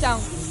torch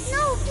down.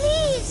 No,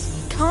 please.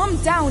 Calm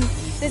down.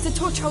 There's a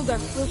torch holder.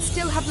 We'll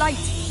still have light.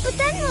 But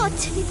then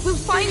what? We'll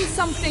find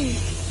something.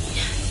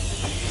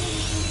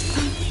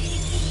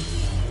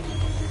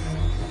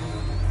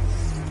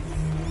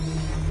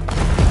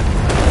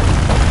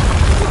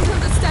 I don't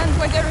understand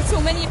why there are so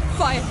many.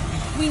 Fire.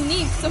 We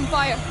need some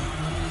fire.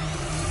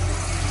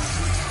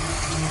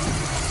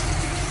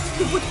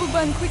 The wood will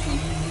burn quickly.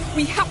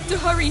 We have to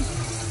hurry.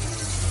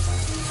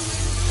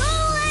 Go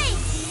away!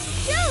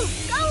 Shoo!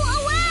 Go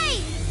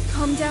away!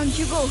 Calm down,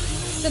 Hugo.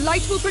 The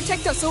light will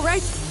protect us, all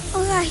right?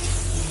 All right.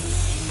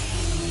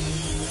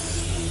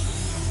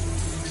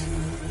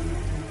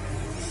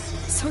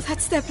 So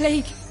that's their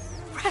plague.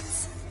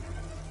 Rats.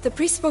 The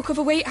priest spoke of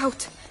a way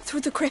out,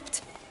 through the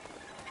crypt.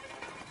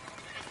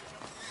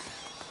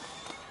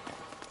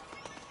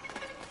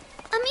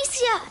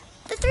 Amicia!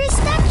 The three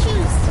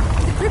statues!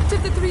 The crypt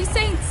of the three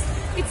saints.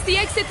 It's the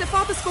exit the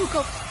father spoke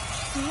of.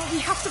 Oh, we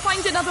have to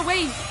find another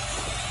way.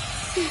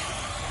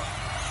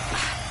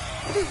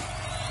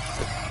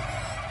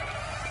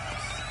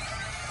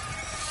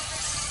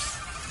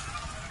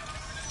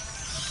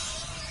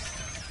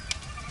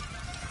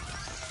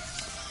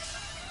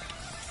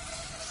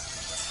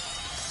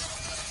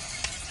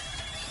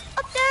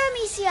 Up there,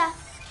 Amicia!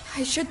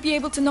 I should be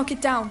able to knock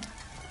it down.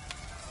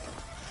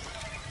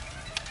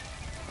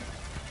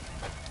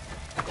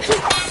 They've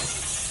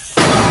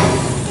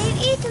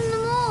eaten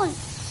them all.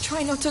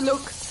 Try not to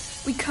look.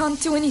 We can't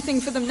do anything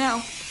for them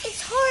now.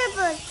 It's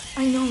horrible.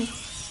 I know.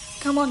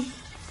 Come on.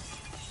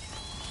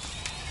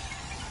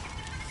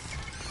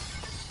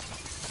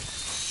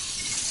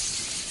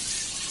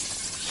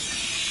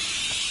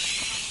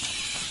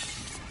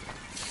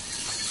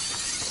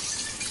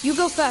 You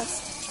go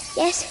first.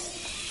 Yes.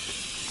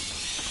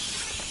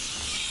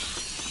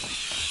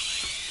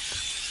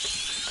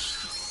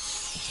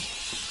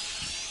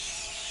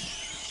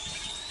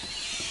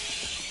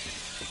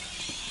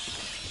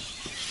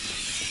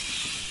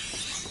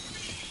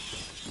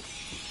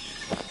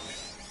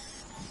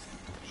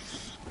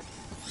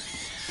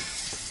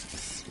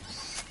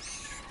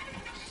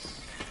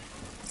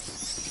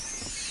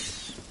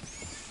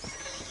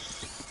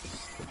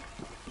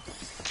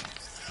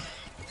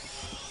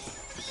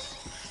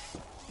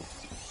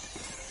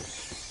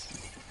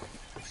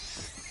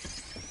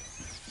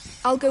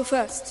 I'll go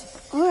first.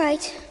 All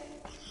right.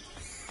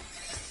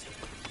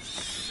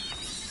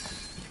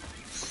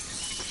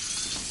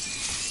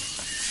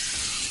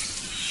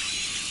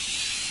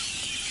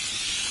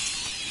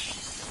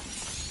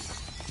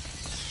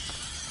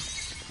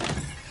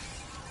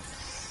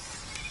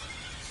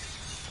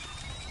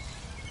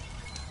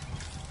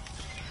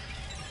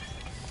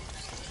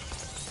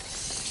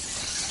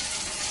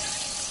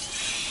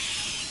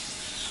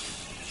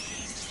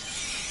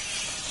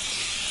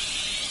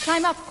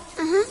 Climb up.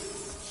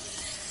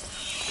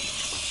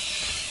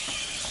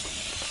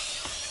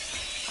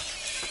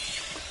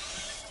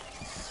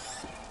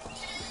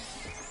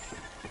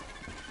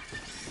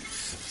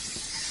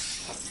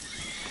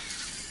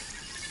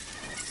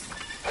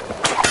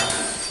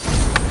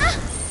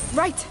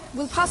 Right,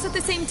 we'll pass at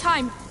the same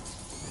time.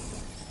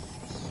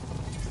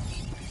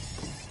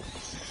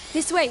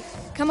 This way,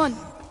 come on.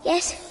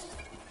 Yes.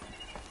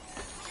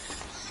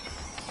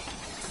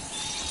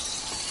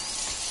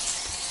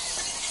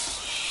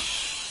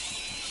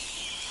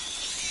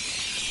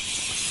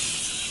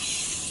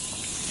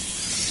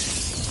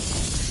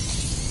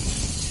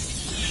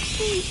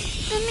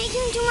 They're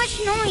making too much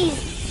noise.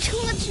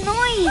 Too much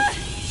noise.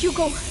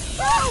 Hugo.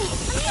 Oh,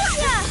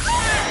 Amicia!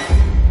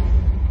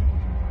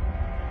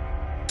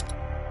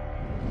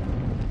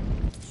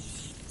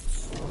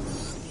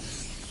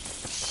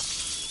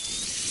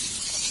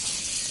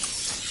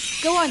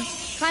 Go on,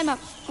 climb up.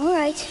 All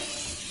right.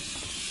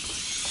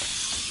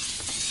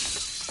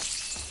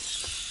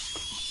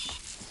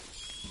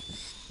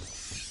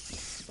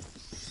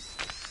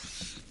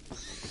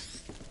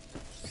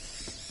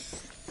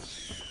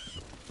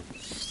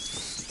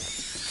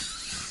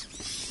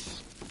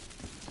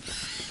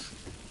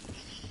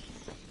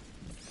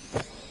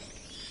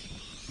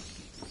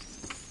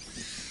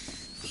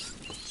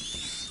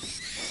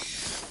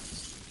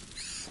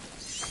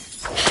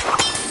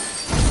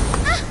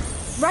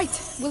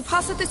 Right, we'll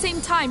pass at the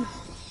same time.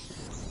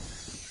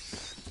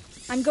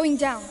 I'm going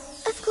down.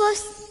 Of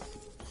course.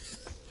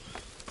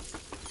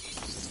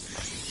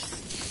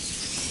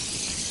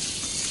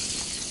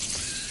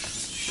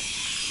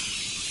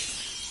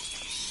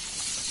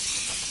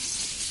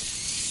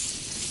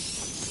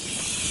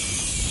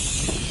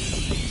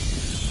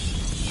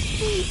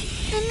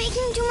 They're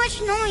making too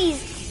much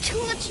noise.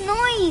 Too much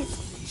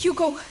noise.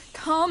 Hugo,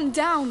 calm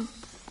down.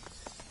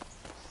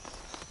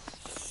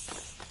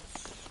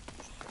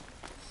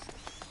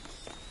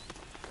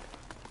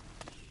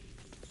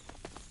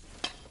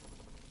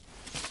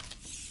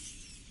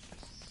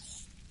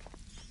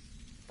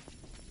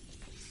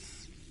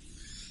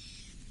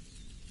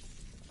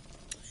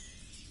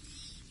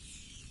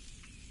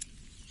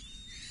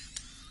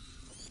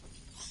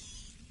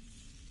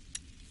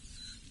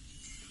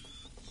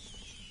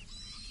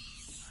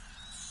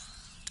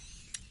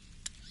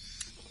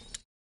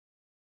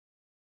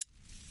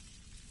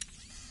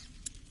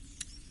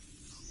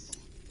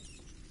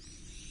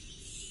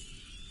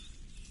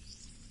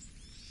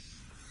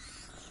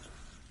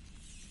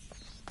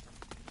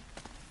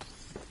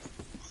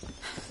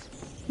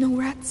 No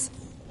rats.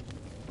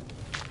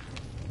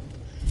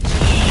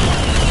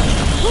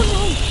 Oh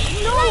no!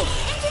 No! Light!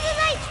 Into the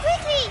light!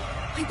 Quickly!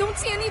 I don't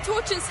see any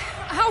torches.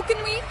 How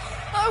can we...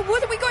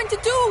 what are we going to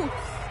do?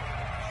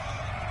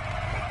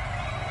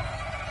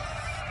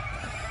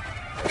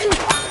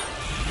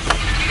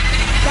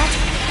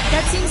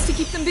 That seems to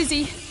keep them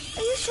busy.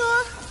 Are you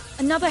sure?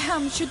 Another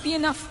ham should be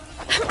enough.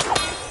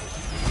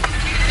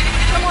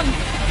 Come on.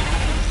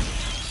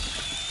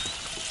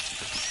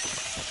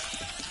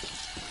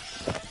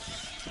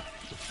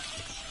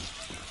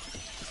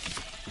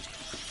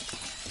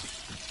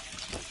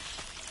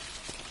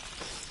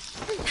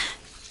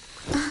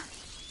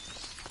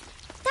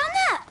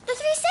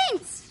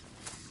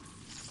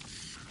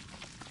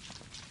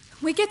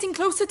 We're getting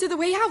closer to the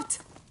way out.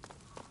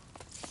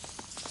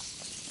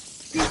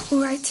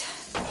 All right,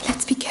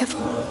 let's be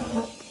careful.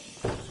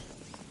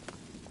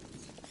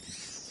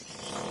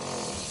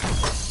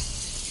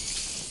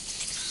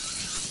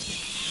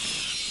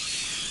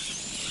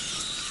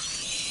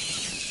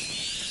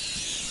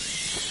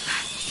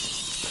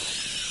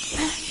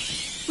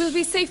 We'll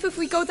be safe if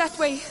we go that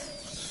way.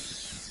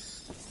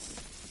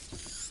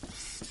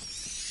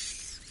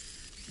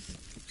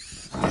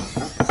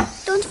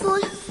 Don't fall.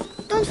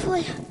 Don't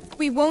fall.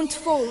 We won't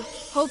fall.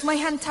 Hold my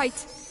hand tight.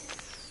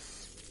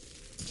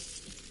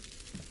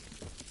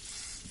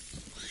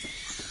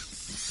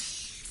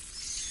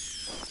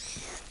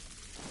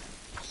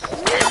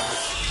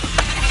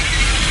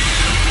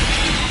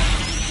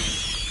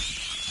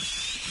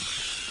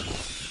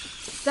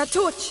 That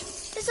torch.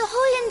 There's a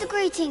hole in the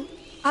grating.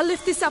 I'll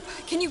lift this up.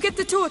 Can you get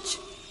the torch?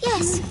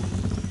 Yes.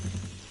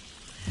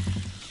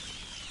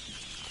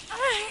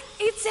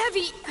 It's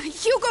heavy.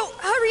 Hugo,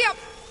 hurry up.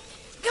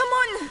 Come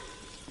on.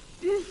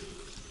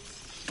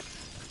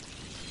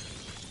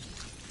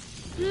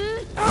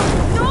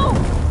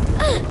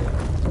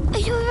 Are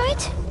you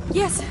alright?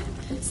 Yes.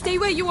 Stay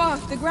where you are.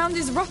 The ground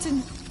is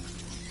rotten.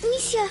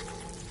 Amicia,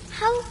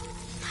 how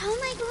am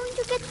I going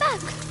to get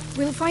back?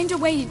 We'll find a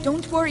way.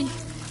 Don't worry.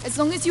 As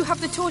long as you have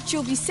the torch,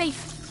 you'll be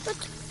safe. But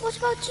What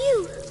about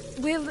you?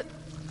 We'll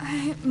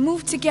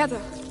move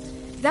together.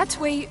 That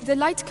way, the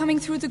light coming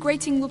through the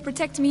grating will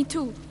protect me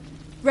too.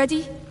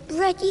 Ready?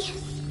 Ready?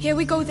 Here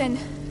we go then.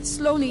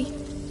 Slowly.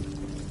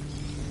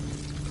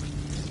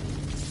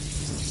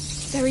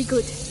 Very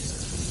good.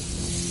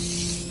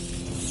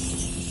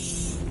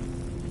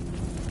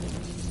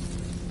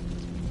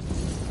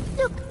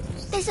 Look,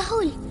 there's a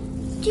hole.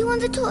 Do you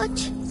want the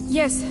torch?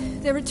 Yes,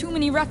 there are too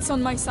many rats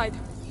on my side.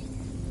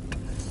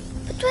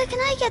 But where can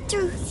I get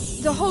through?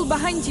 The hole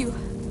behind you.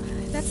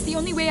 That's the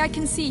only way I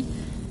can see.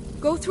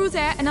 Go through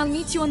there and I'll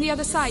meet you on the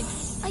other side.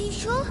 Are you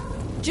sure?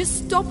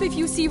 Just stop if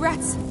you see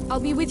rats. I'll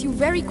be with you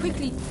very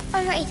quickly.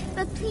 All right,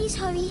 but please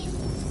hurry.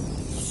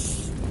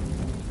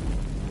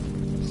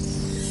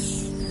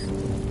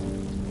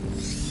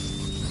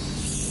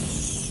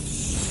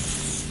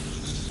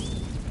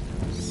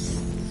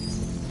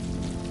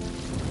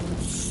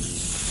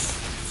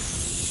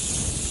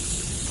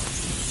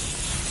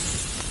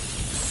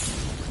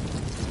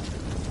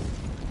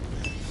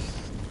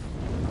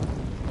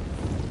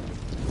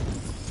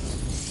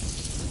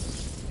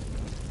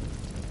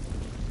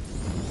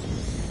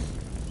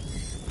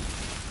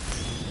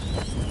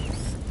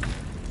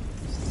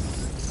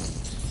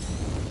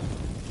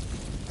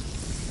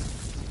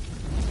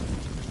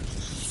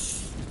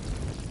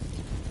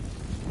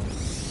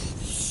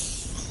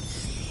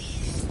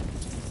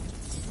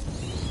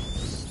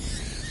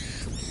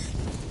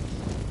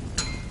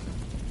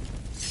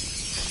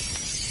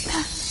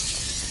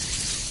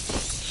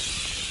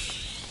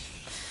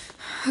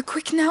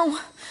 Quick now.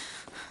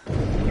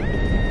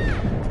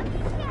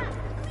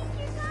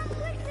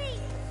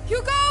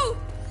 Hugo!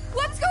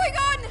 What's going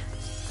on?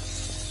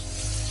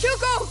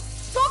 Hugo!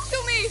 Talk to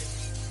me!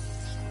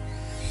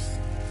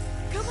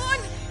 Come on!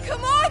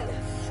 Come on!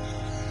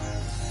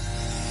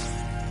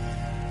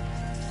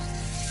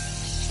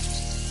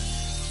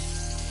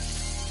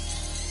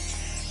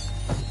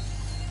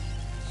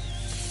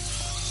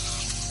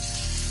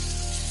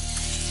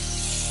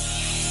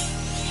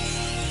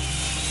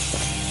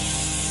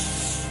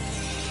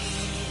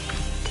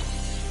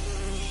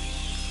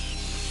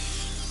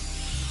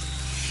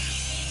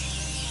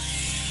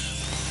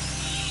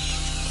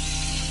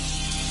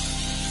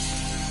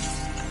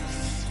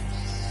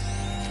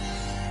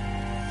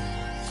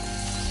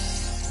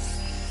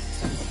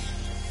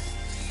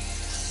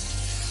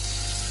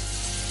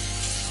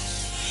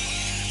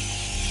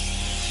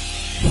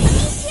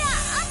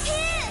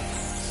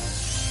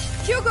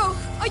 Hugo,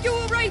 are you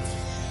alright?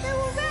 There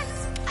were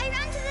rats. I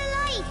ran to the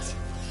light.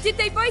 Did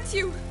they bite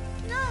you?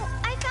 No,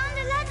 I found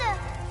a ladder,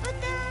 but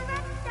there are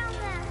rats down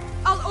there.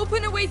 I'll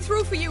open a way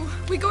through for you.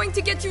 We're going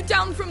to get you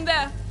down from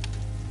there.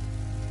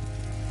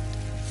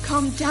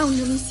 Calm down,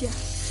 Amicia.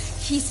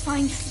 He's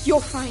fine. You're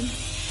fine.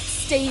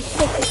 Stay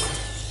focused.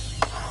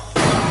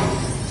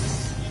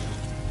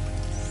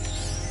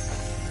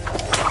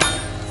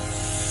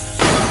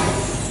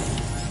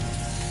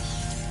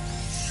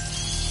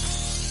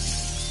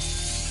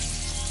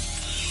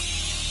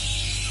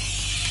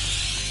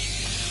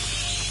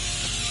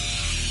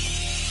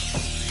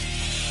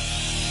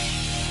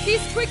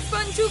 These twigs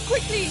burn too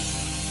quickly.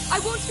 I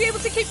won't be able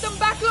to keep them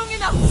back long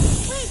enough.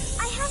 Wait,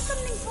 I have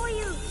something for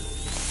you.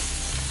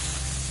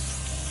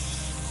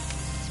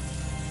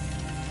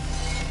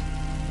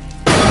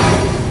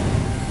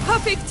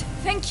 Perfect.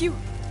 Thank you.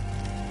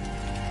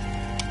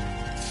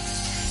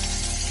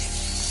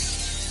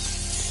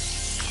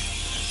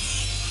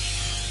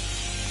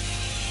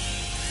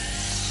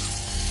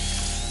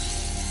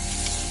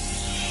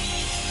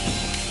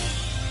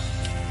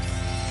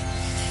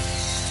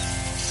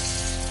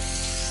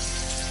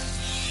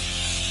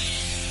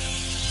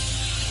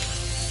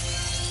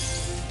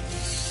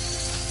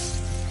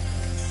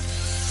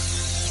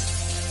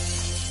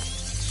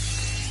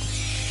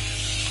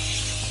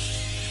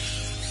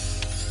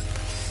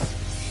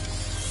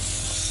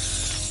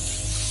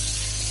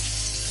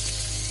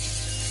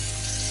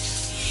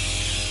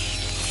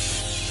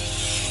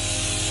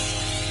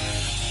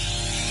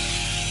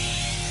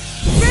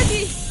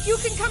 You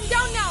can come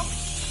down now.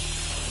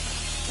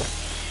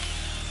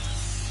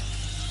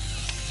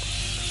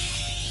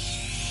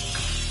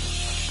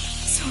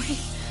 Sorry,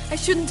 I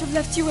shouldn't have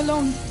left you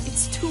alone.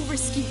 It's too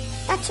risky.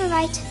 That's all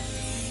right.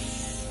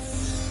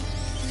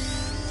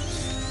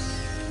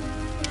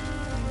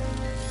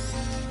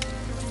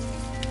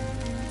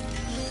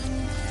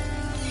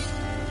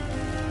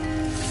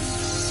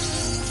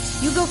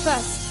 You go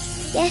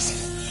first.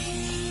 Yes.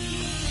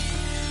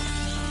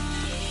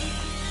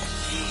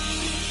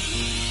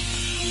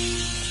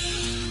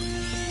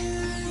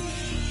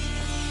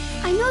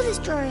 I know this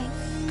drawing.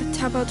 A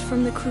tablet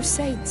from the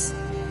Crusades.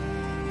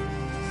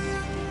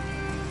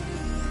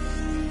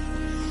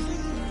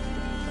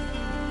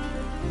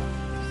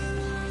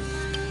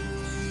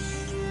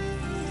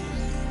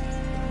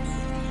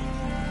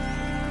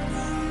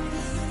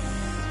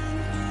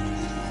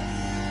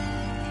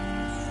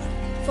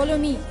 Follow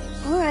me.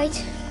 All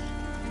right.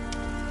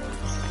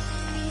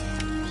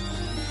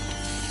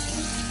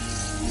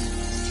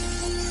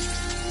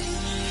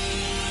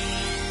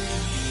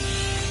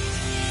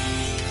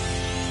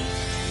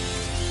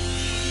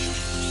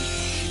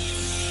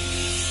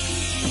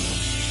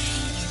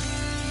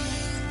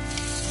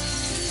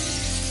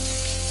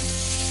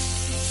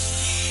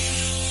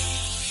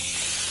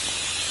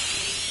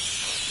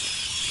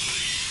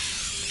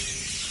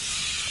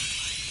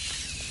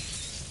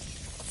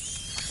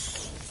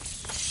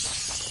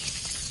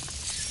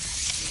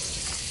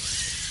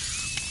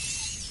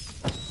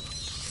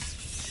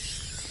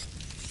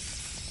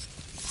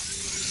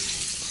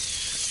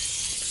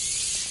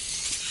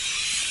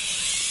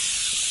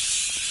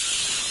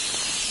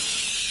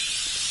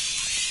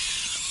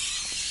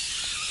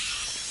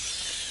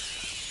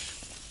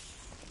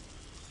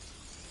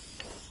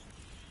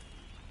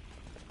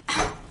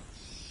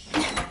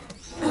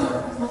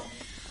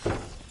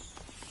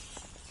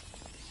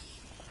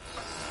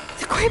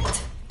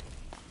 Equipped!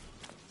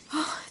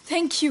 Oh,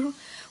 thank you.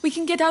 We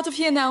can get out of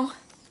here now.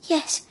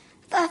 Yes,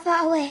 far,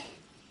 far away.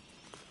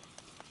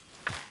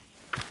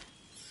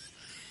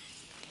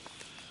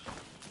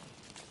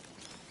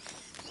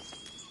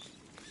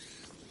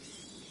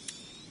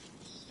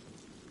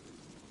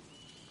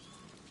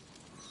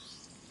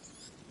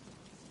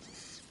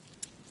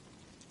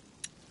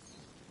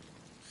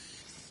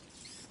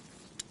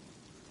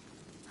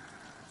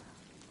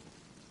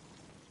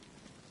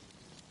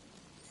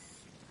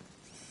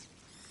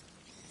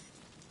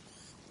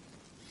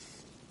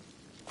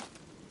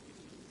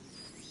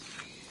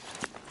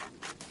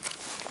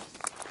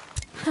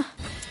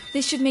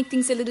 This should make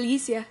things a little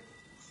easier.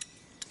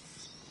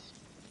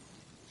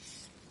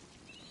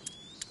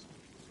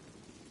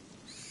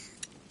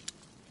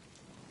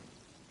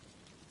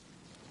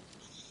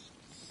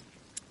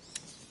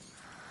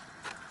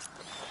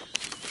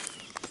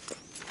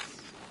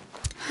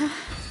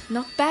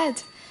 Not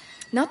bad.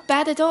 Not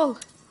bad at all.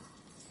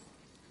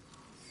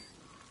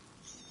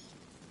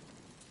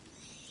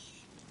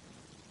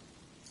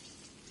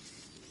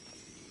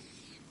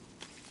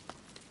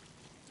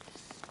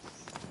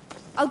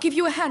 I'll give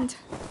you a hand.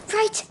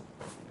 Right.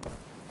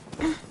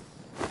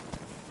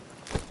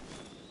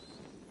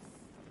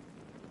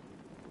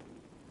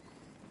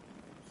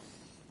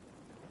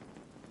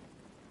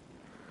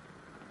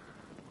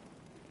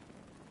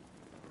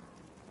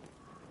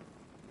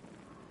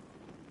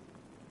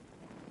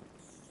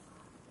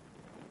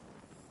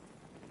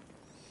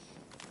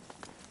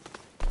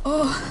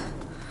 Oh,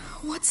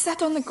 what's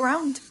that on the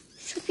ground?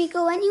 Should we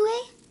go anyway?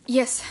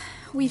 Yes,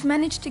 we've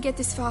managed to get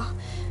this far.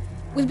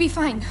 We'll be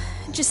fine.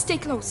 Just stay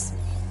close.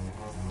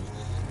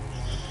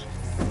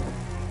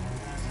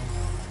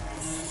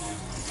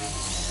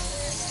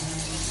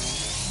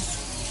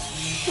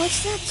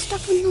 What's that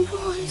stuff on the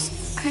walls?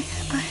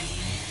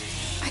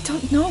 I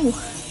don't know.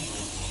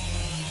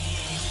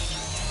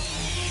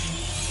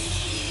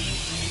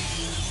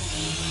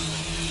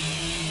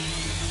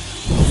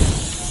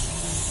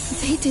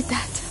 They did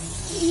that.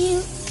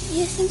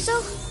 You think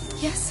so?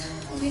 Yes,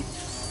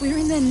 we're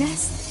in their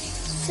nest.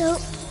 So,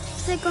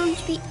 they're going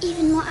to be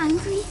even more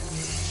angry?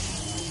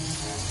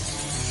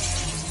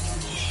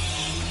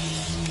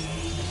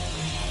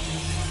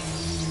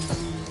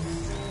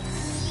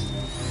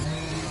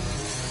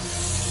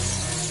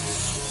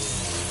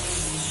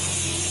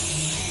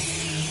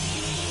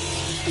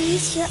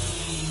 Alicia,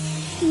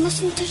 you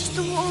mustn't touch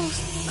the walls.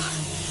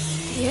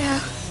 Yeah,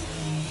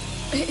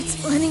 it's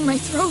burning my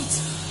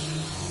throat.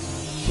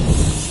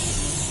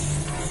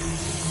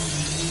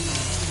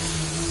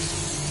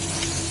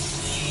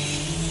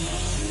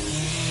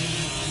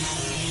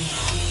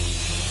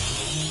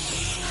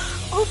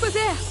 Over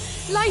there!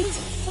 Light!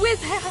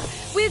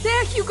 We're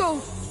there,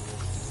 Hugo!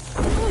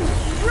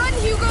 Oh, run,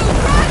 Hugo!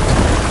 Run!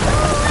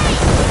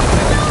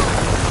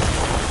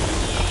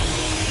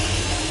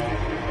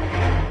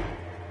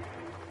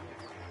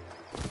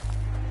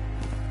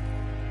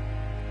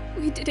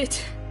 We did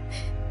it.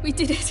 We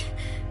did it.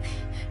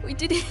 We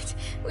did it.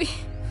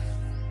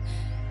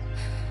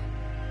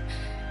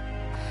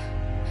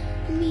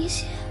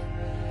 Amicia,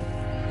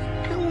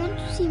 I want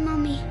to see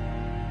Mommy.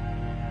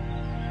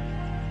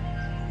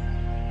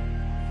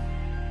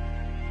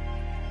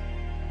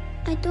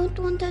 I don't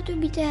want her to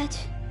be dead.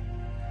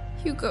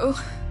 Hugo.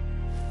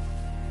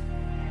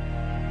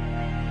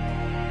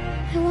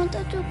 I want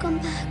her to come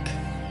back.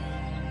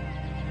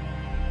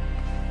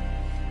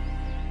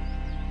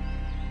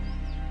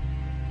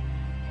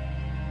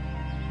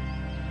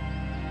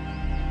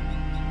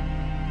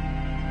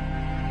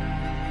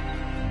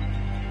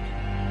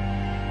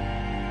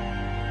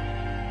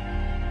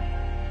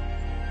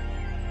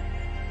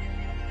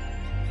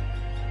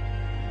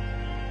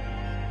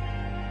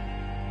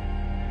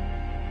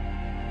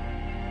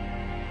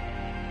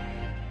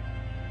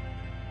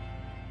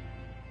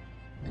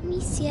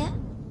 Amicia,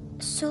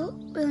 so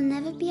we'll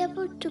never be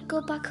able to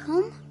go back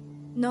home?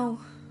 No,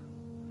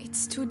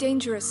 it's too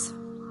dangerous.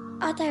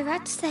 Are there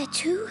rats there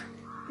too?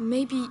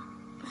 Maybe...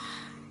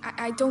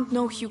 I don't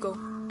know, Hugo.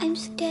 I'm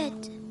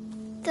scared.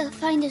 They'll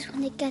find us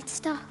when it gets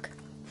dark.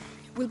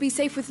 We'll be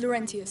safe with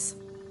Laurentius.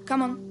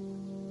 Come on.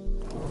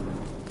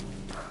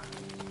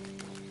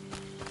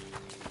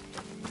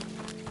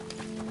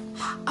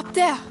 Up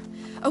there!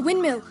 A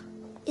windmill!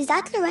 Is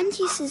that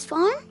Laurentius's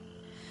farm?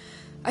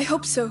 I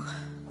hope so.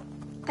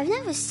 I've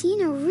never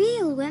seen a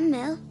real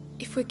windmill.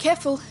 If we're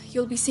careful,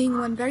 you'll be seeing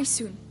one very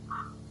soon.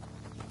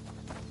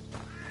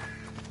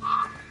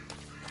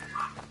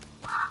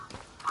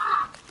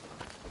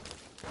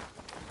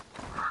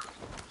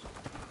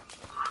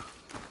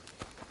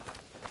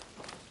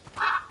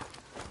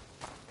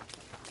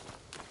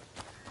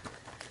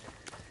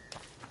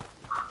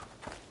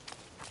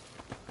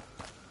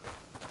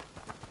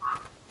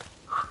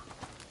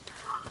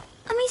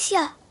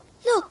 Amicia,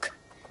 look!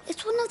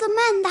 It's one of the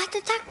men that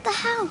attacked the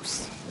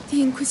house.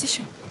 The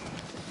Inquisition.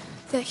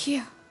 They're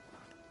here.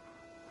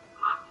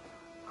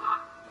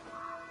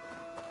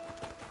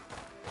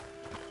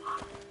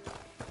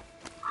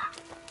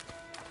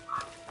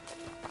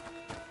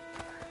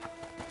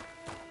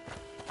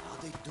 Are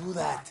they do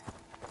that.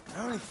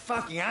 They're only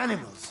fucking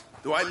animals.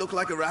 Do I look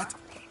like a rat?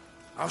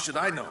 How should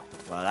I know?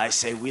 Well, I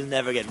say we'll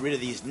never get rid of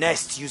these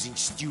nests using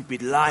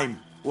stupid lime.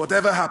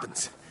 Whatever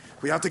happens,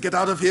 we have to get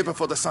out of here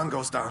before the sun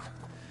goes down.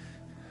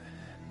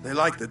 They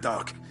like the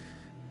dark.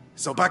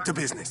 So back to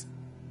business.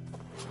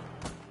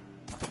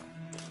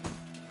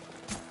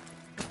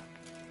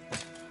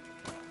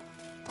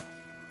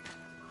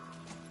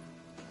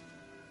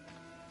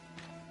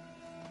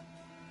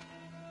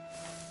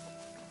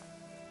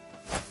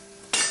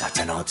 That's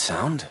an odd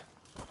sound.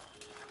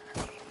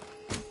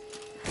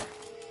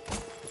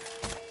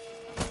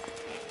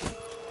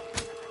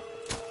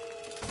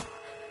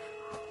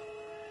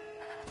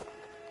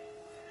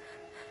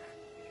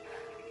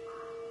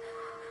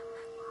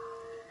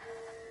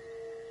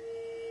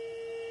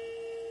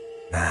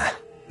 Nah,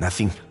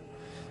 nothing.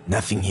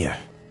 Nothing here.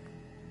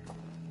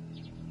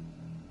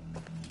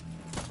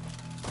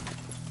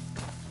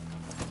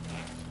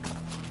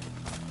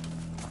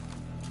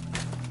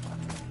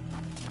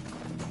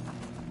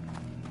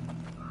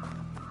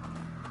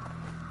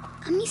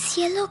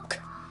 Amicia, look.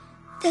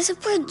 There's a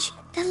bridge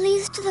that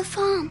leads to the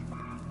farm.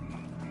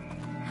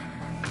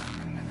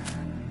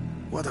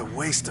 What a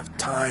waste of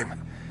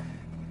time.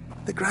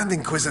 The Grand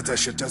Inquisitor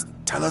should just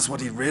tell us what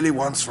he really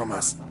wants from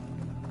us.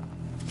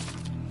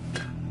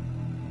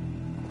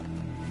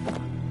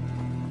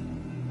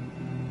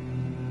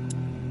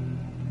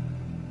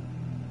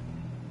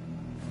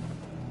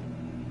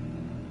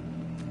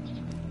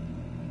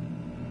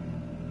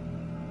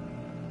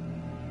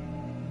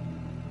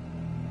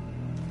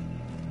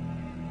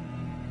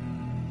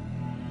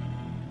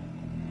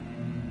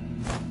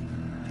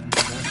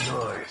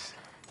 Noise.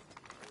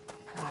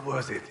 What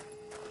was it?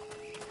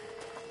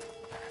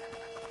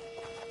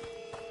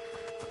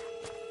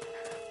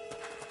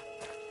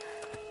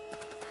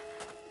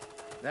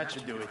 That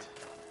should do it.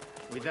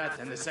 With that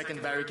and the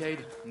second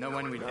barricade, no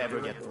one will ever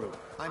get through.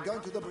 I'm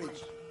going to the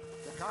bridge.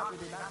 The cart will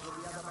be back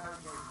with the other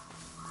barricade.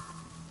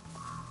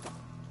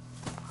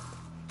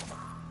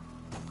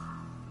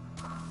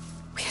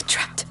 We are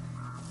trapped.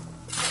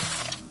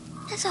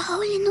 There's a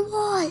hole in the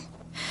wall.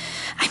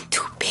 I'm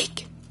too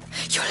big.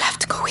 You'll have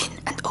to go in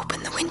and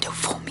open the window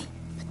for me.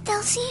 But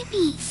they'll see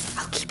me.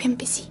 I'll keep him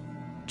busy.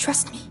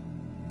 Trust me.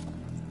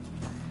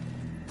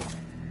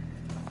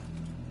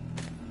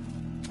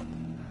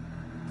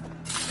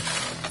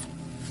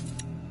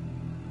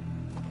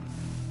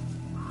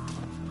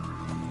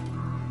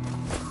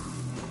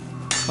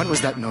 What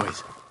was that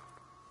noise?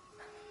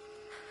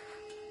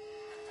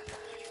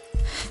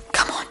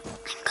 Come on.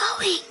 I'm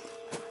going.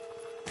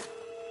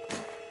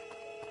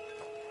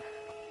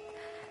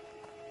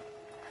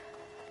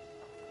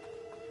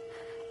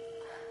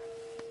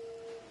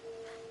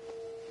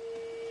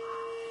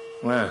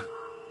 Well,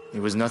 it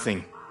was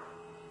nothing.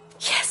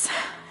 Yes.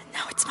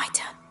 Now it's my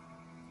turn.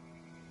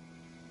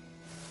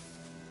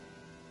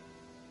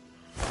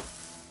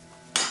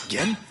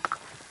 Again?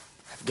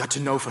 I've got to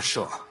know for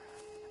sure.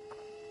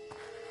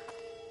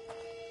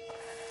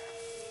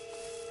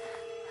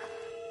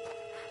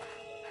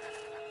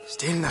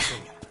 Still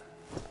nothing.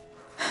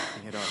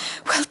 Nothing at all.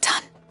 Well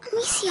done.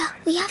 Amicia,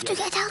 we have to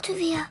get out of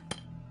here.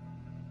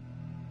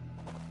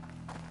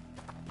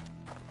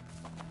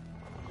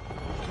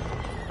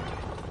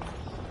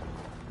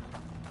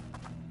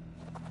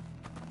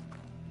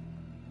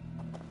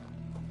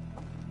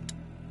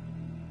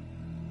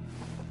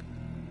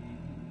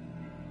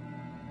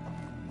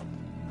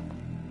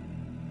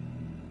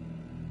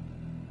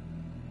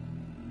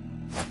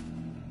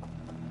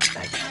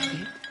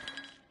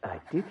 I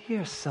did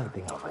hear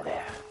something over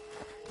there.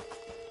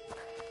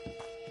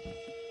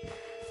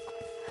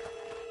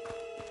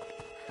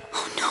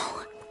 Oh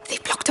no. They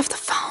blocked off the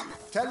farm.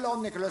 Tell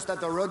Lord Nicholas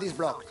that the road is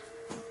blocked.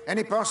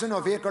 Any person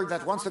or vehicle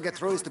that wants to get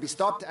through is to be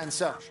stopped and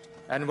searched.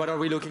 And what are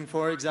we looking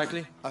for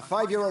exactly? A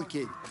 5-year-old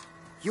kid.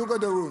 Hugo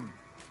de Rune.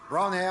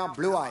 Brown hair,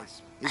 blue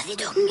eyes. Are they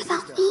talking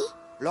about me?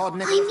 Lord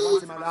Nicholas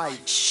wants him alive.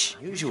 Shh.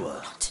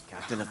 Usual.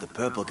 Captain of the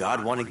Purple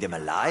Guard wanting them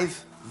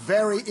alive?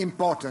 Very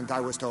important,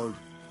 I was told.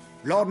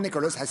 Lord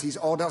Nicholas has his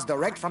orders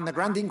direct from the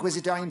Grand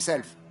Inquisitor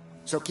himself.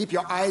 So keep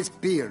your eyes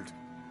peeled.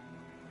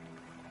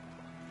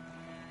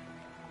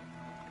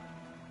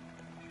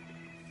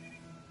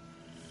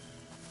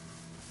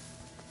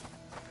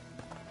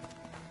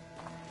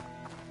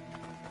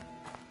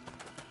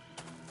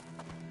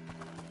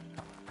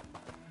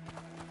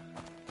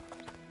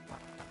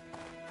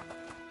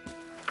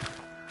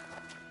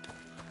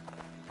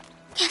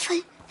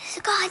 Careful, there's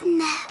a garden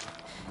there.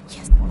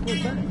 Yes.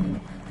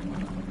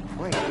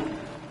 Wait,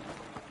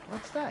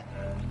 what's that?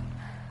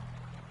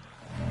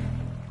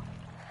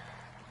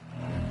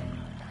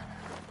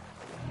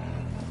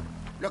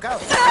 Look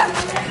out!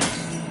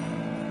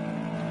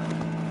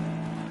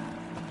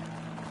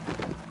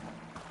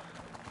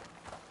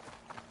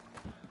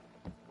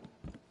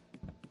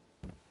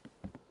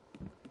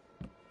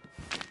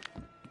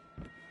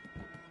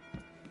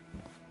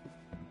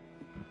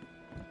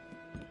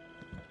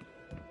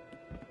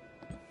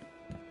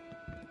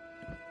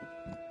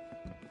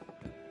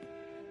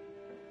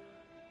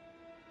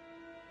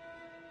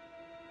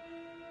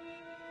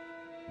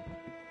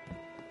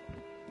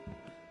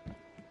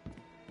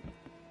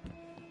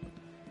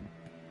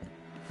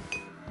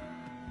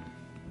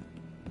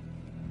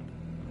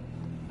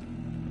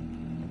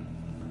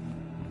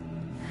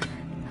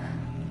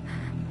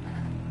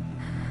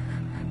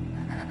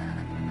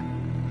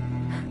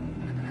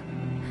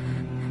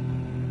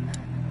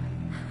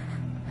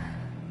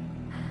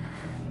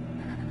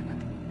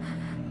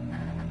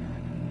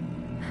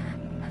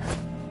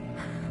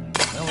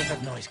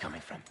 that noise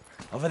coming from?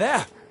 Over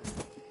there?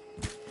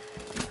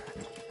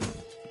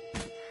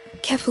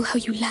 Careful how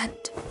you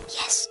land.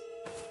 Yes.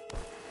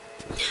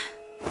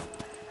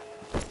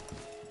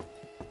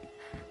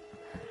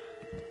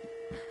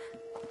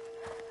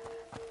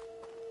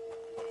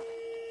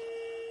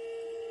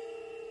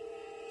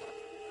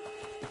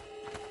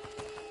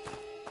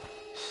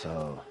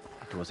 So,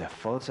 it was a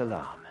false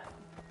alarm.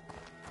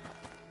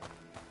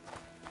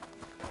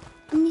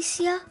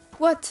 Amicia,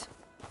 What?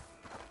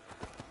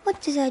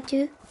 what did I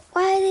do?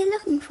 Why are they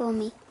looking for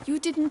me? You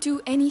didn't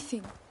do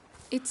anything.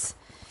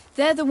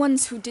 They're the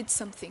ones who did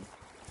something.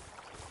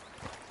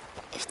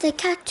 If they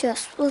catch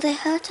us, will they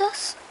hurt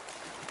us?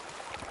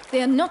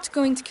 They are not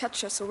going to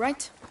catch us, all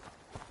right?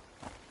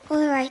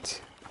 All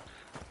right.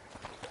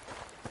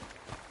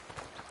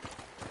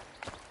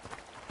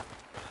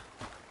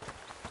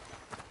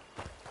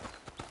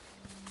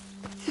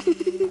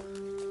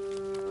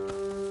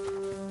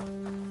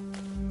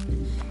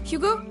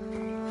 Hugo?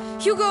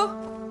 Hugo?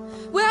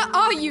 Where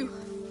are you?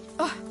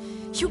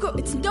 Hugo,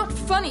 it's not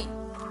funny.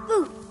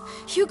 Boo!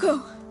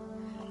 Hugo,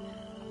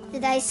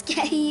 Did I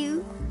scare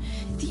you?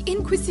 the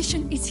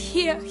Inquisition is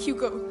here,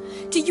 Hugo.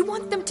 Do you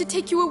want them to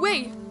take you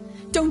away?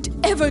 Don't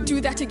ever do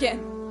that again.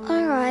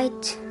 All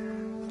right.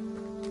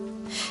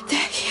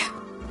 They're here.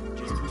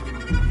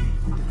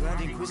 The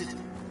Grand Inquisitor.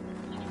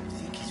 You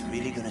think he's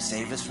really gonna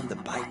save us from the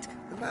bite?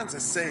 The man's a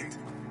saint.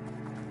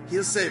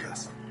 He'll save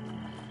us.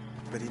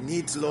 But he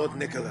needs Lord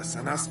Nicholas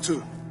and us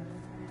too.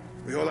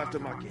 We all have to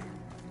mock him.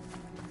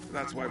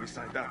 That's why we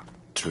signed up.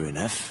 True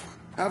enough.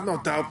 Have no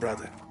doubt,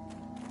 brother.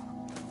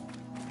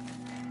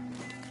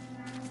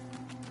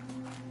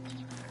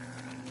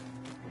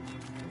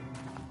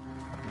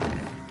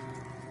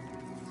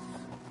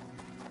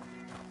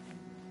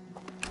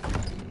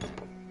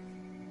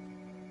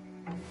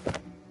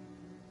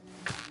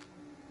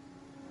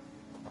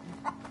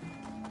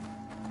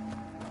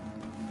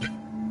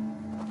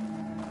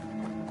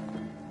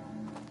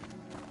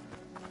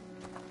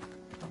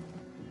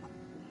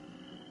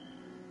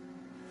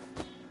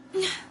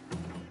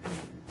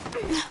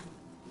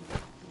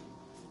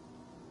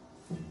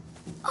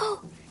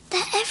 Oh,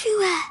 they're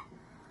everywhere.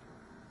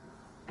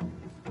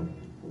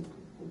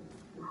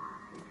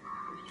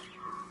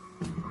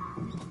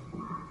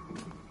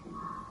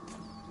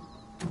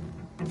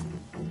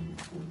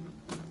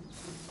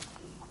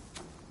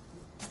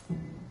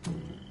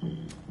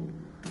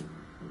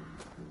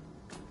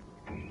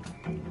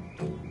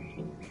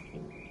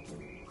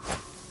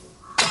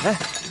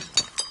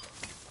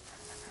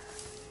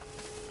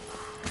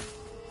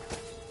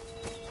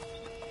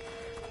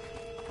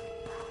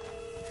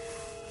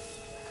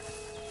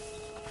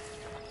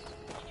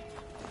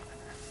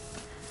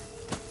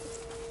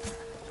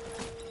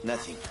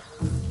 Nothing.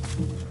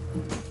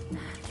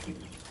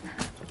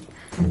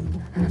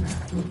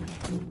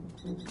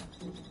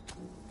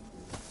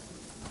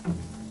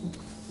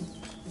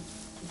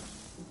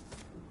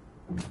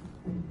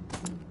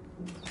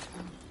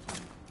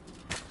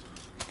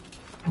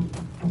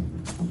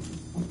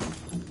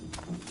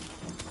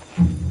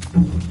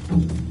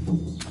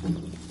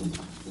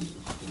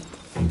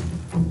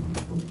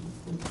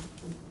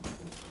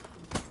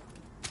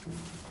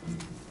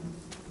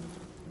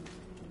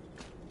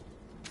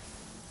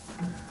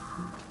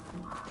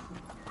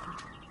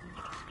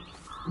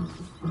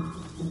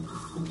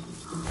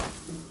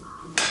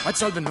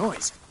 What's all the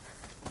noise?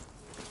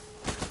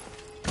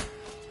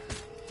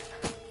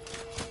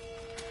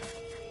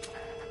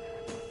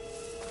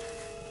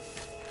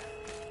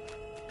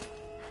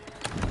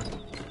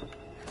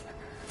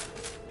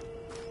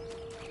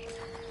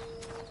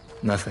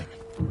 Nothing.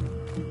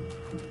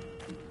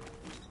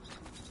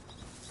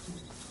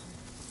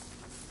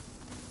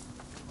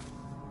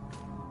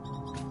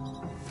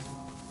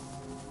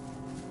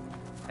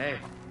 Hey,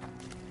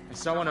 I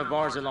saw one of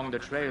ours along the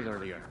trail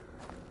earlier.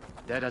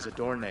 Dead as a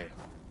doornail.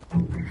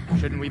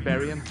 Shouldn't we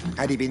bury him?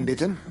 Had he been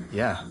bitten?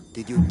 Yeah.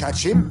 Did you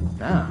touch him?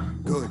 Nah.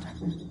 Good.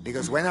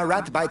 Because when a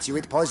rat bites you,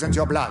 it poisons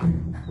your blood.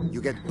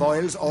 You get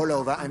boils all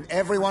over, and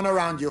everyone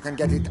around you can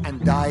get it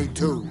and die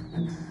too.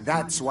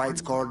 That's why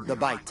it's called the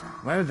bite.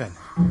 Well then.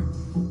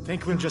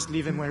 Think we'll just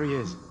leave him where he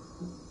is.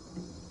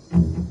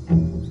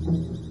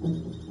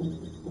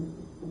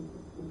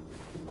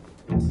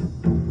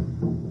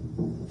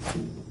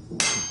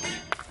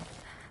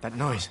 That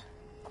noise.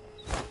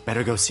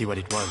 Better go see what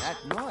it was.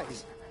 That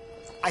noise?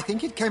 I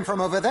think it came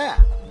from over there.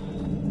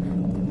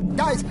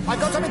 Guys, I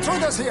got some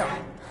intruders here!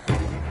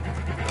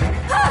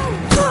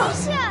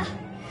 Amicia!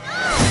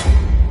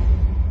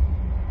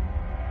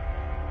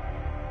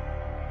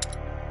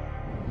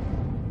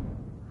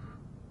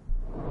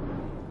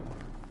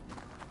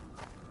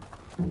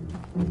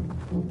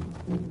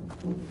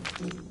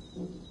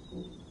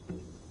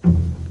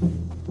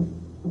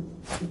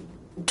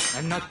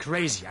 I'm not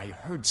crazy. I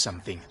heard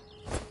something.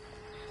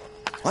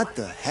 What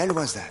the hell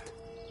was that?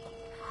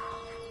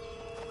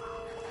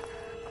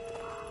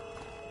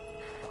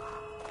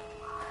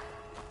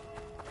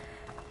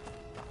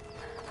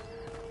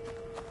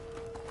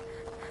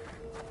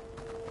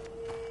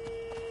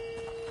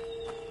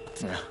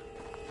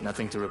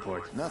 Nothing to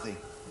report. Nothing.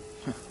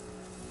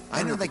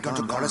 I knew they're going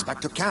to call us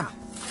back to camp.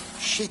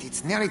 Shit,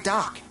 it's nearly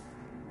dark.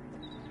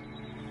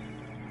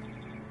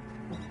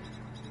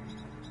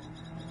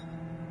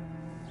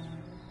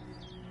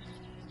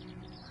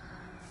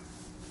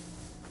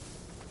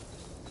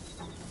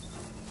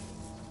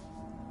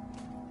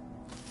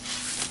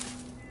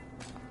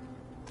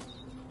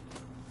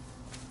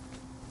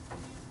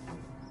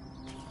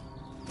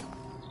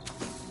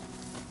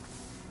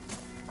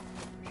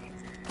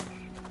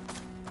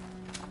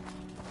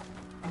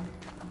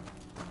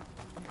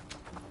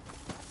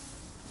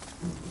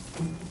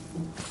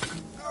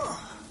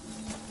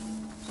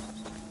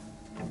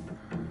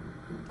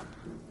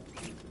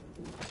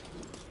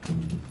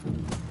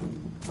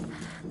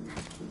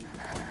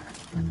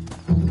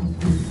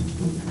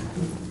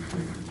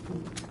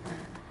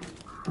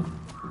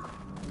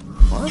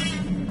 What?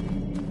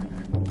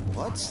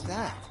 What's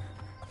that?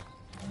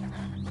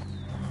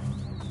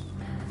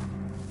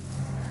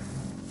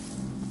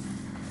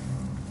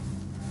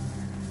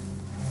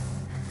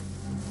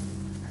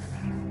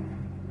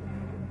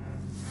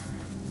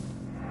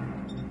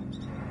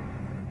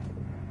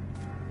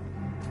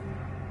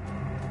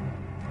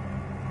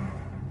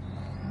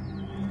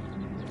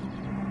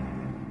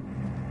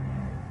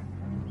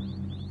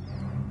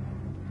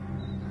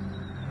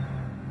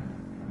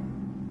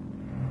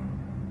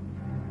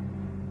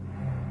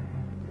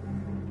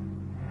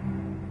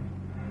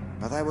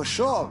 But I was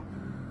sure.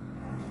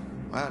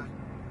 Well...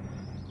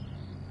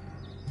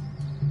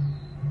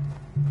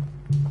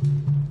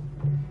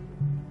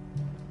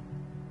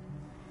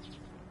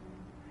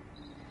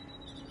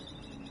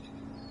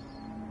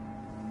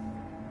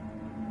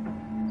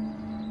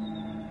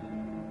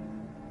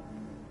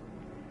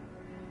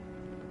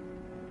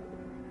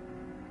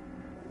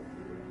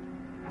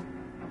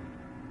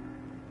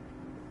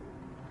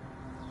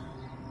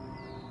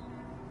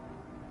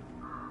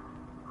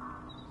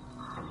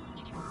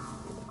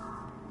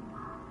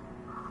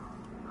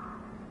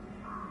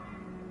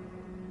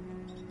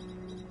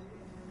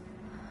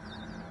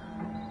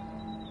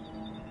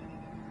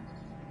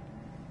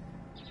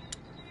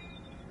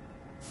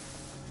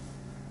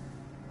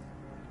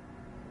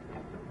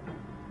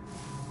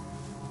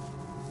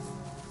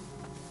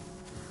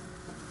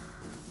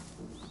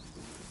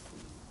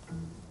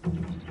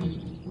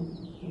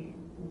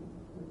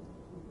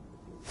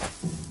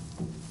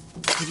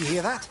 Did you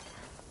hear that?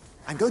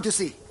 I'm going to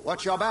see.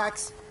 Watch your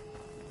backs.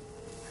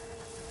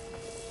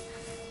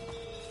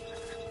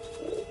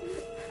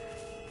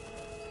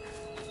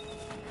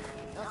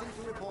 Nothing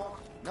to report.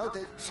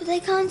 Noted. So they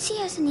can't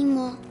see us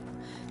anymore.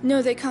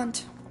 No, they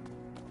can't.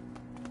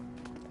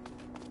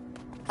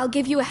 I'll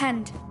give you a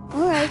hand.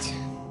 All right.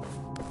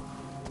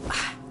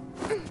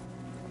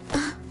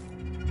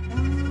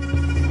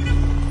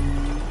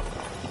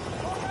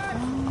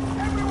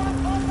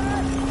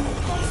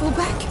 Fall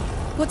back.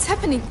 What's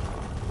happening?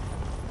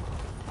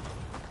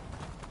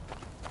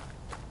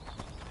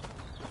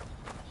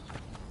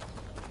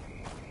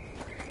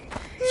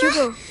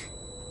 Hugo,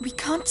 we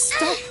can't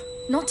stop.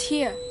 Not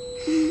here.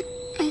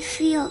 I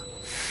feel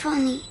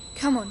funny.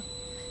 Come on.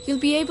 You'll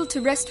be able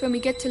to rest when we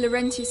get to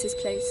Laurentius's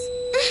place.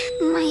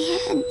 My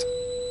head.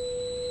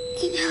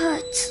 It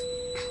hurts.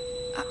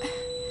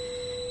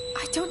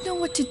 I don't know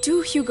what to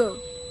do, Hugo.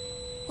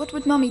 What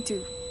would Mommy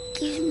do?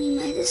 Give me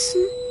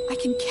medicine. I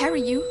can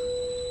carry you.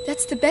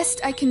 That's the best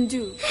I can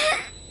do.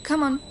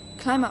 Come on,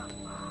 climb up.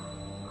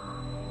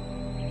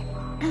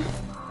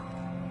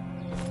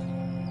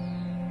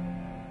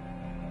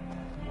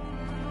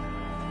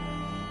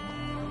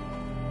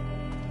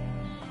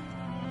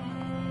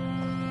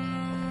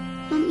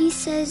 Mummy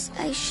says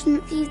I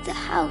shouldn't leave the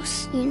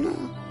house, you know.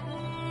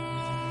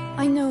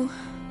 I know.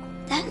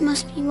 That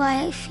must be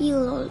why I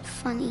feel all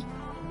funny.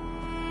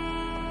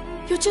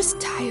 You're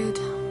just tired.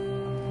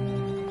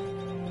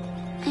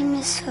 I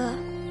miss her.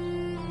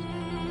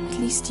 At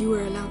least you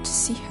were allowed to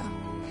see her.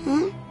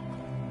 Huh?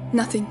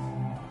 Nothing.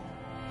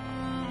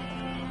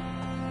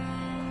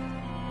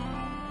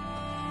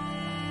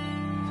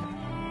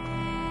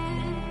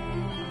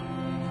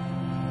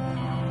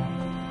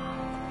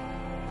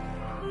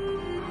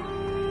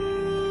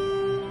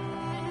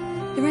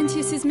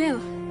 Laurentius's mill.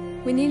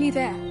 We're nearly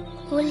there.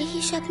 Will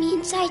he shut me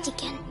inside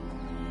again?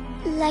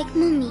 Like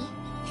Mummy?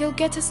 He'll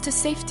get us to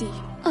safety.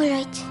 All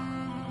right.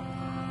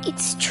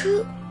 It's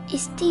true,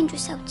 it's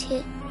dangerous out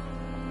here.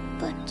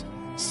 But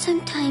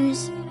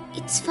sometimes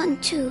it's fun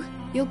too.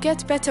 You'll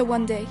get better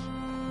one day.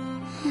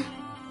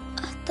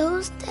 Are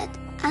those dead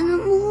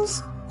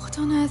animals? What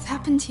on earth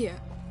happened here?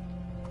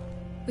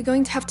 We're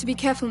going to have to be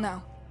careful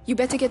now. You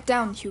better get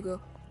down, Hugo.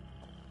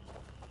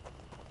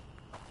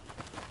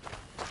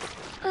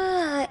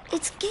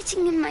 It's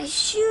getting in my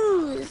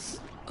shoes.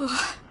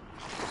 Ugh.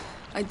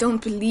 I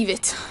don't believe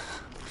it.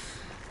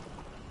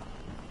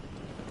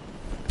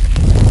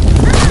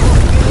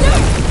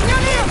 No!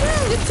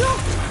 The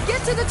torch!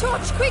 Get to the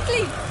torch,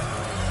 quickly!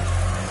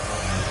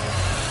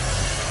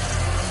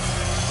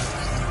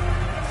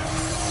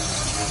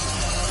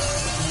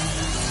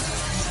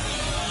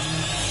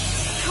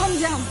 Calm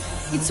down.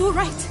 It's all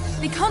right.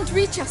 They can't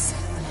reach us.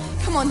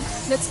 Come on,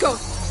 let's go.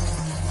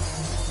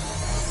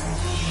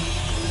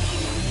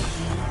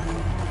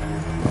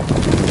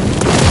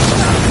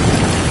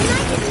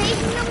 United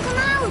making them come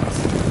out!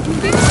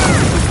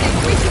 They're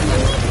breaking We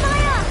them. need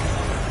fire!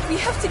 We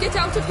have to get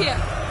out of here.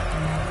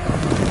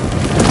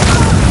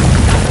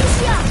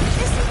 Lucia,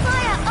 there's some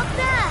fire up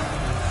there!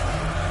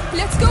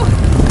 Let's go.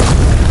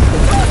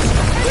 Push!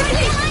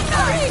 Riley,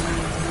 hurry!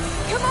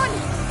 Come on,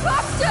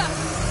 faster!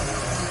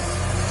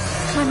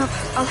 Climb up,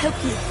 I'll help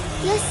you.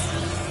 Yes.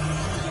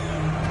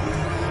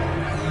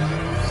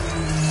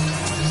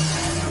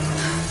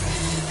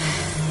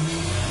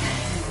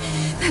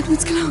 That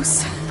was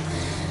close.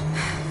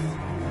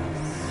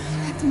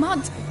 That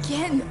mud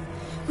again.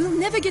 We'll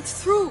never get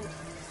through.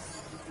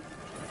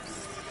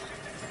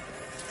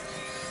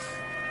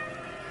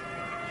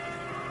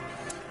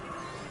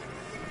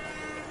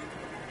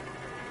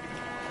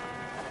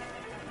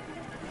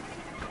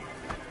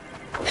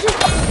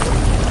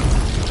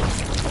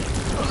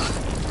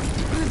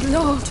 Good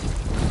Lord.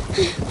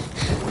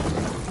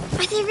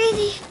 Are they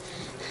really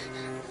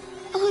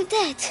all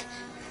dead?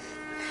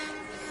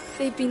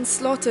 They've been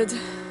slaughtered.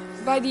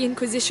 By the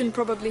Inquisition,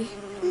 probably.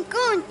 I'm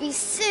going to be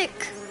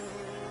sick.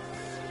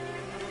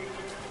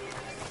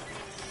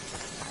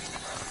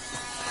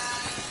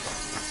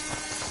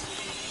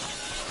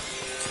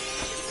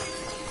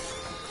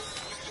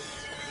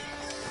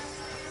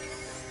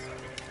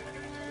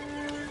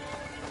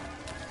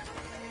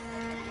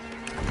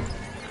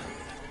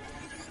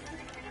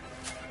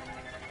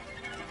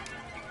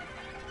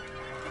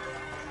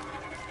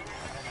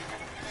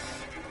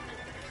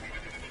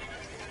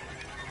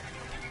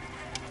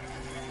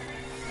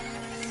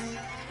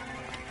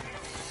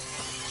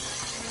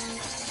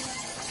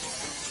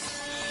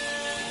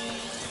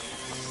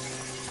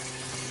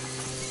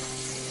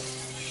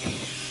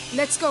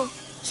 Let's go.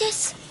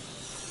 Yes.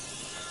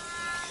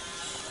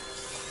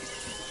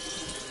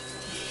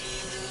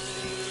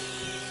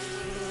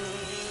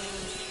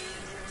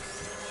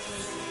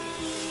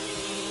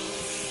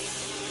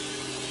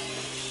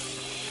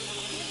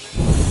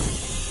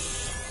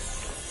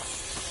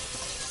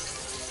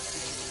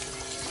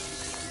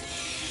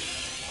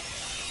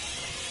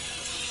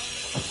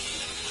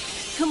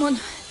 Come on.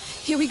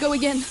 Here we go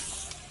again.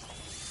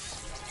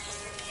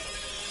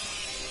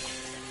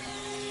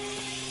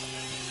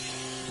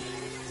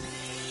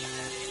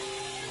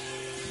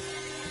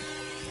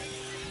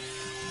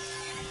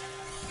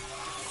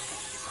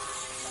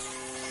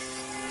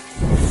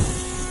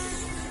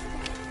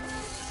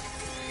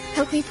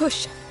 Help me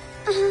push.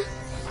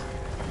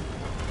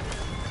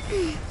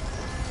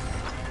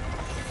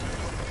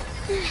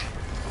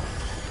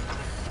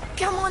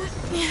 Come on.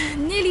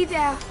 Nearly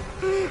there.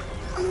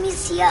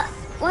 Amicia,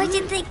 why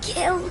did they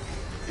kill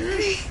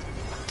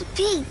the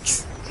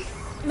pigs?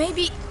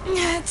 Maybe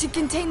to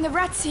contain the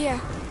rats here.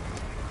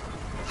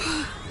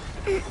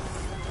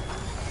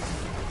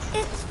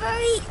 It's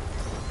very,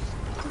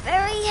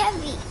 very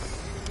heavy.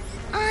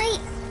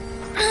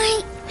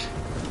 I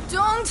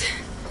Don't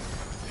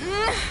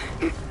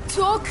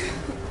talk.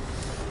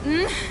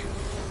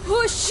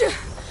 Push.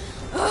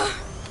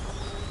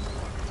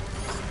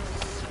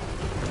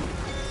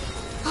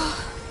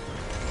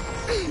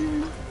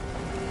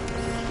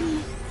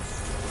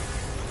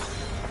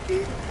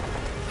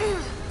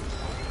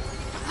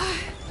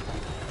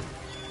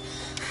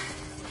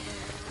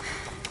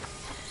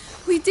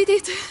 We did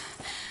it.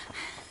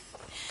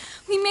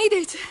 We made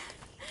it.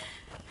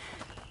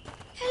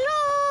 Hello,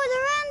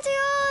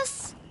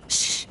 Laurentius!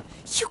 Shh,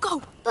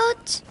 Hugo.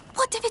 But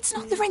What if it's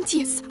not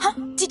Laurentius? Huh?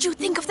 Did you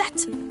think of that?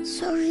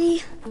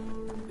 sorry,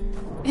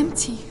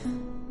 Empty.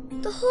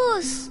 the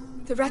horse.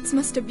 The rats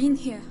must have been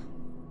here.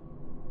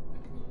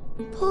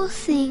 Poor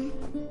thing.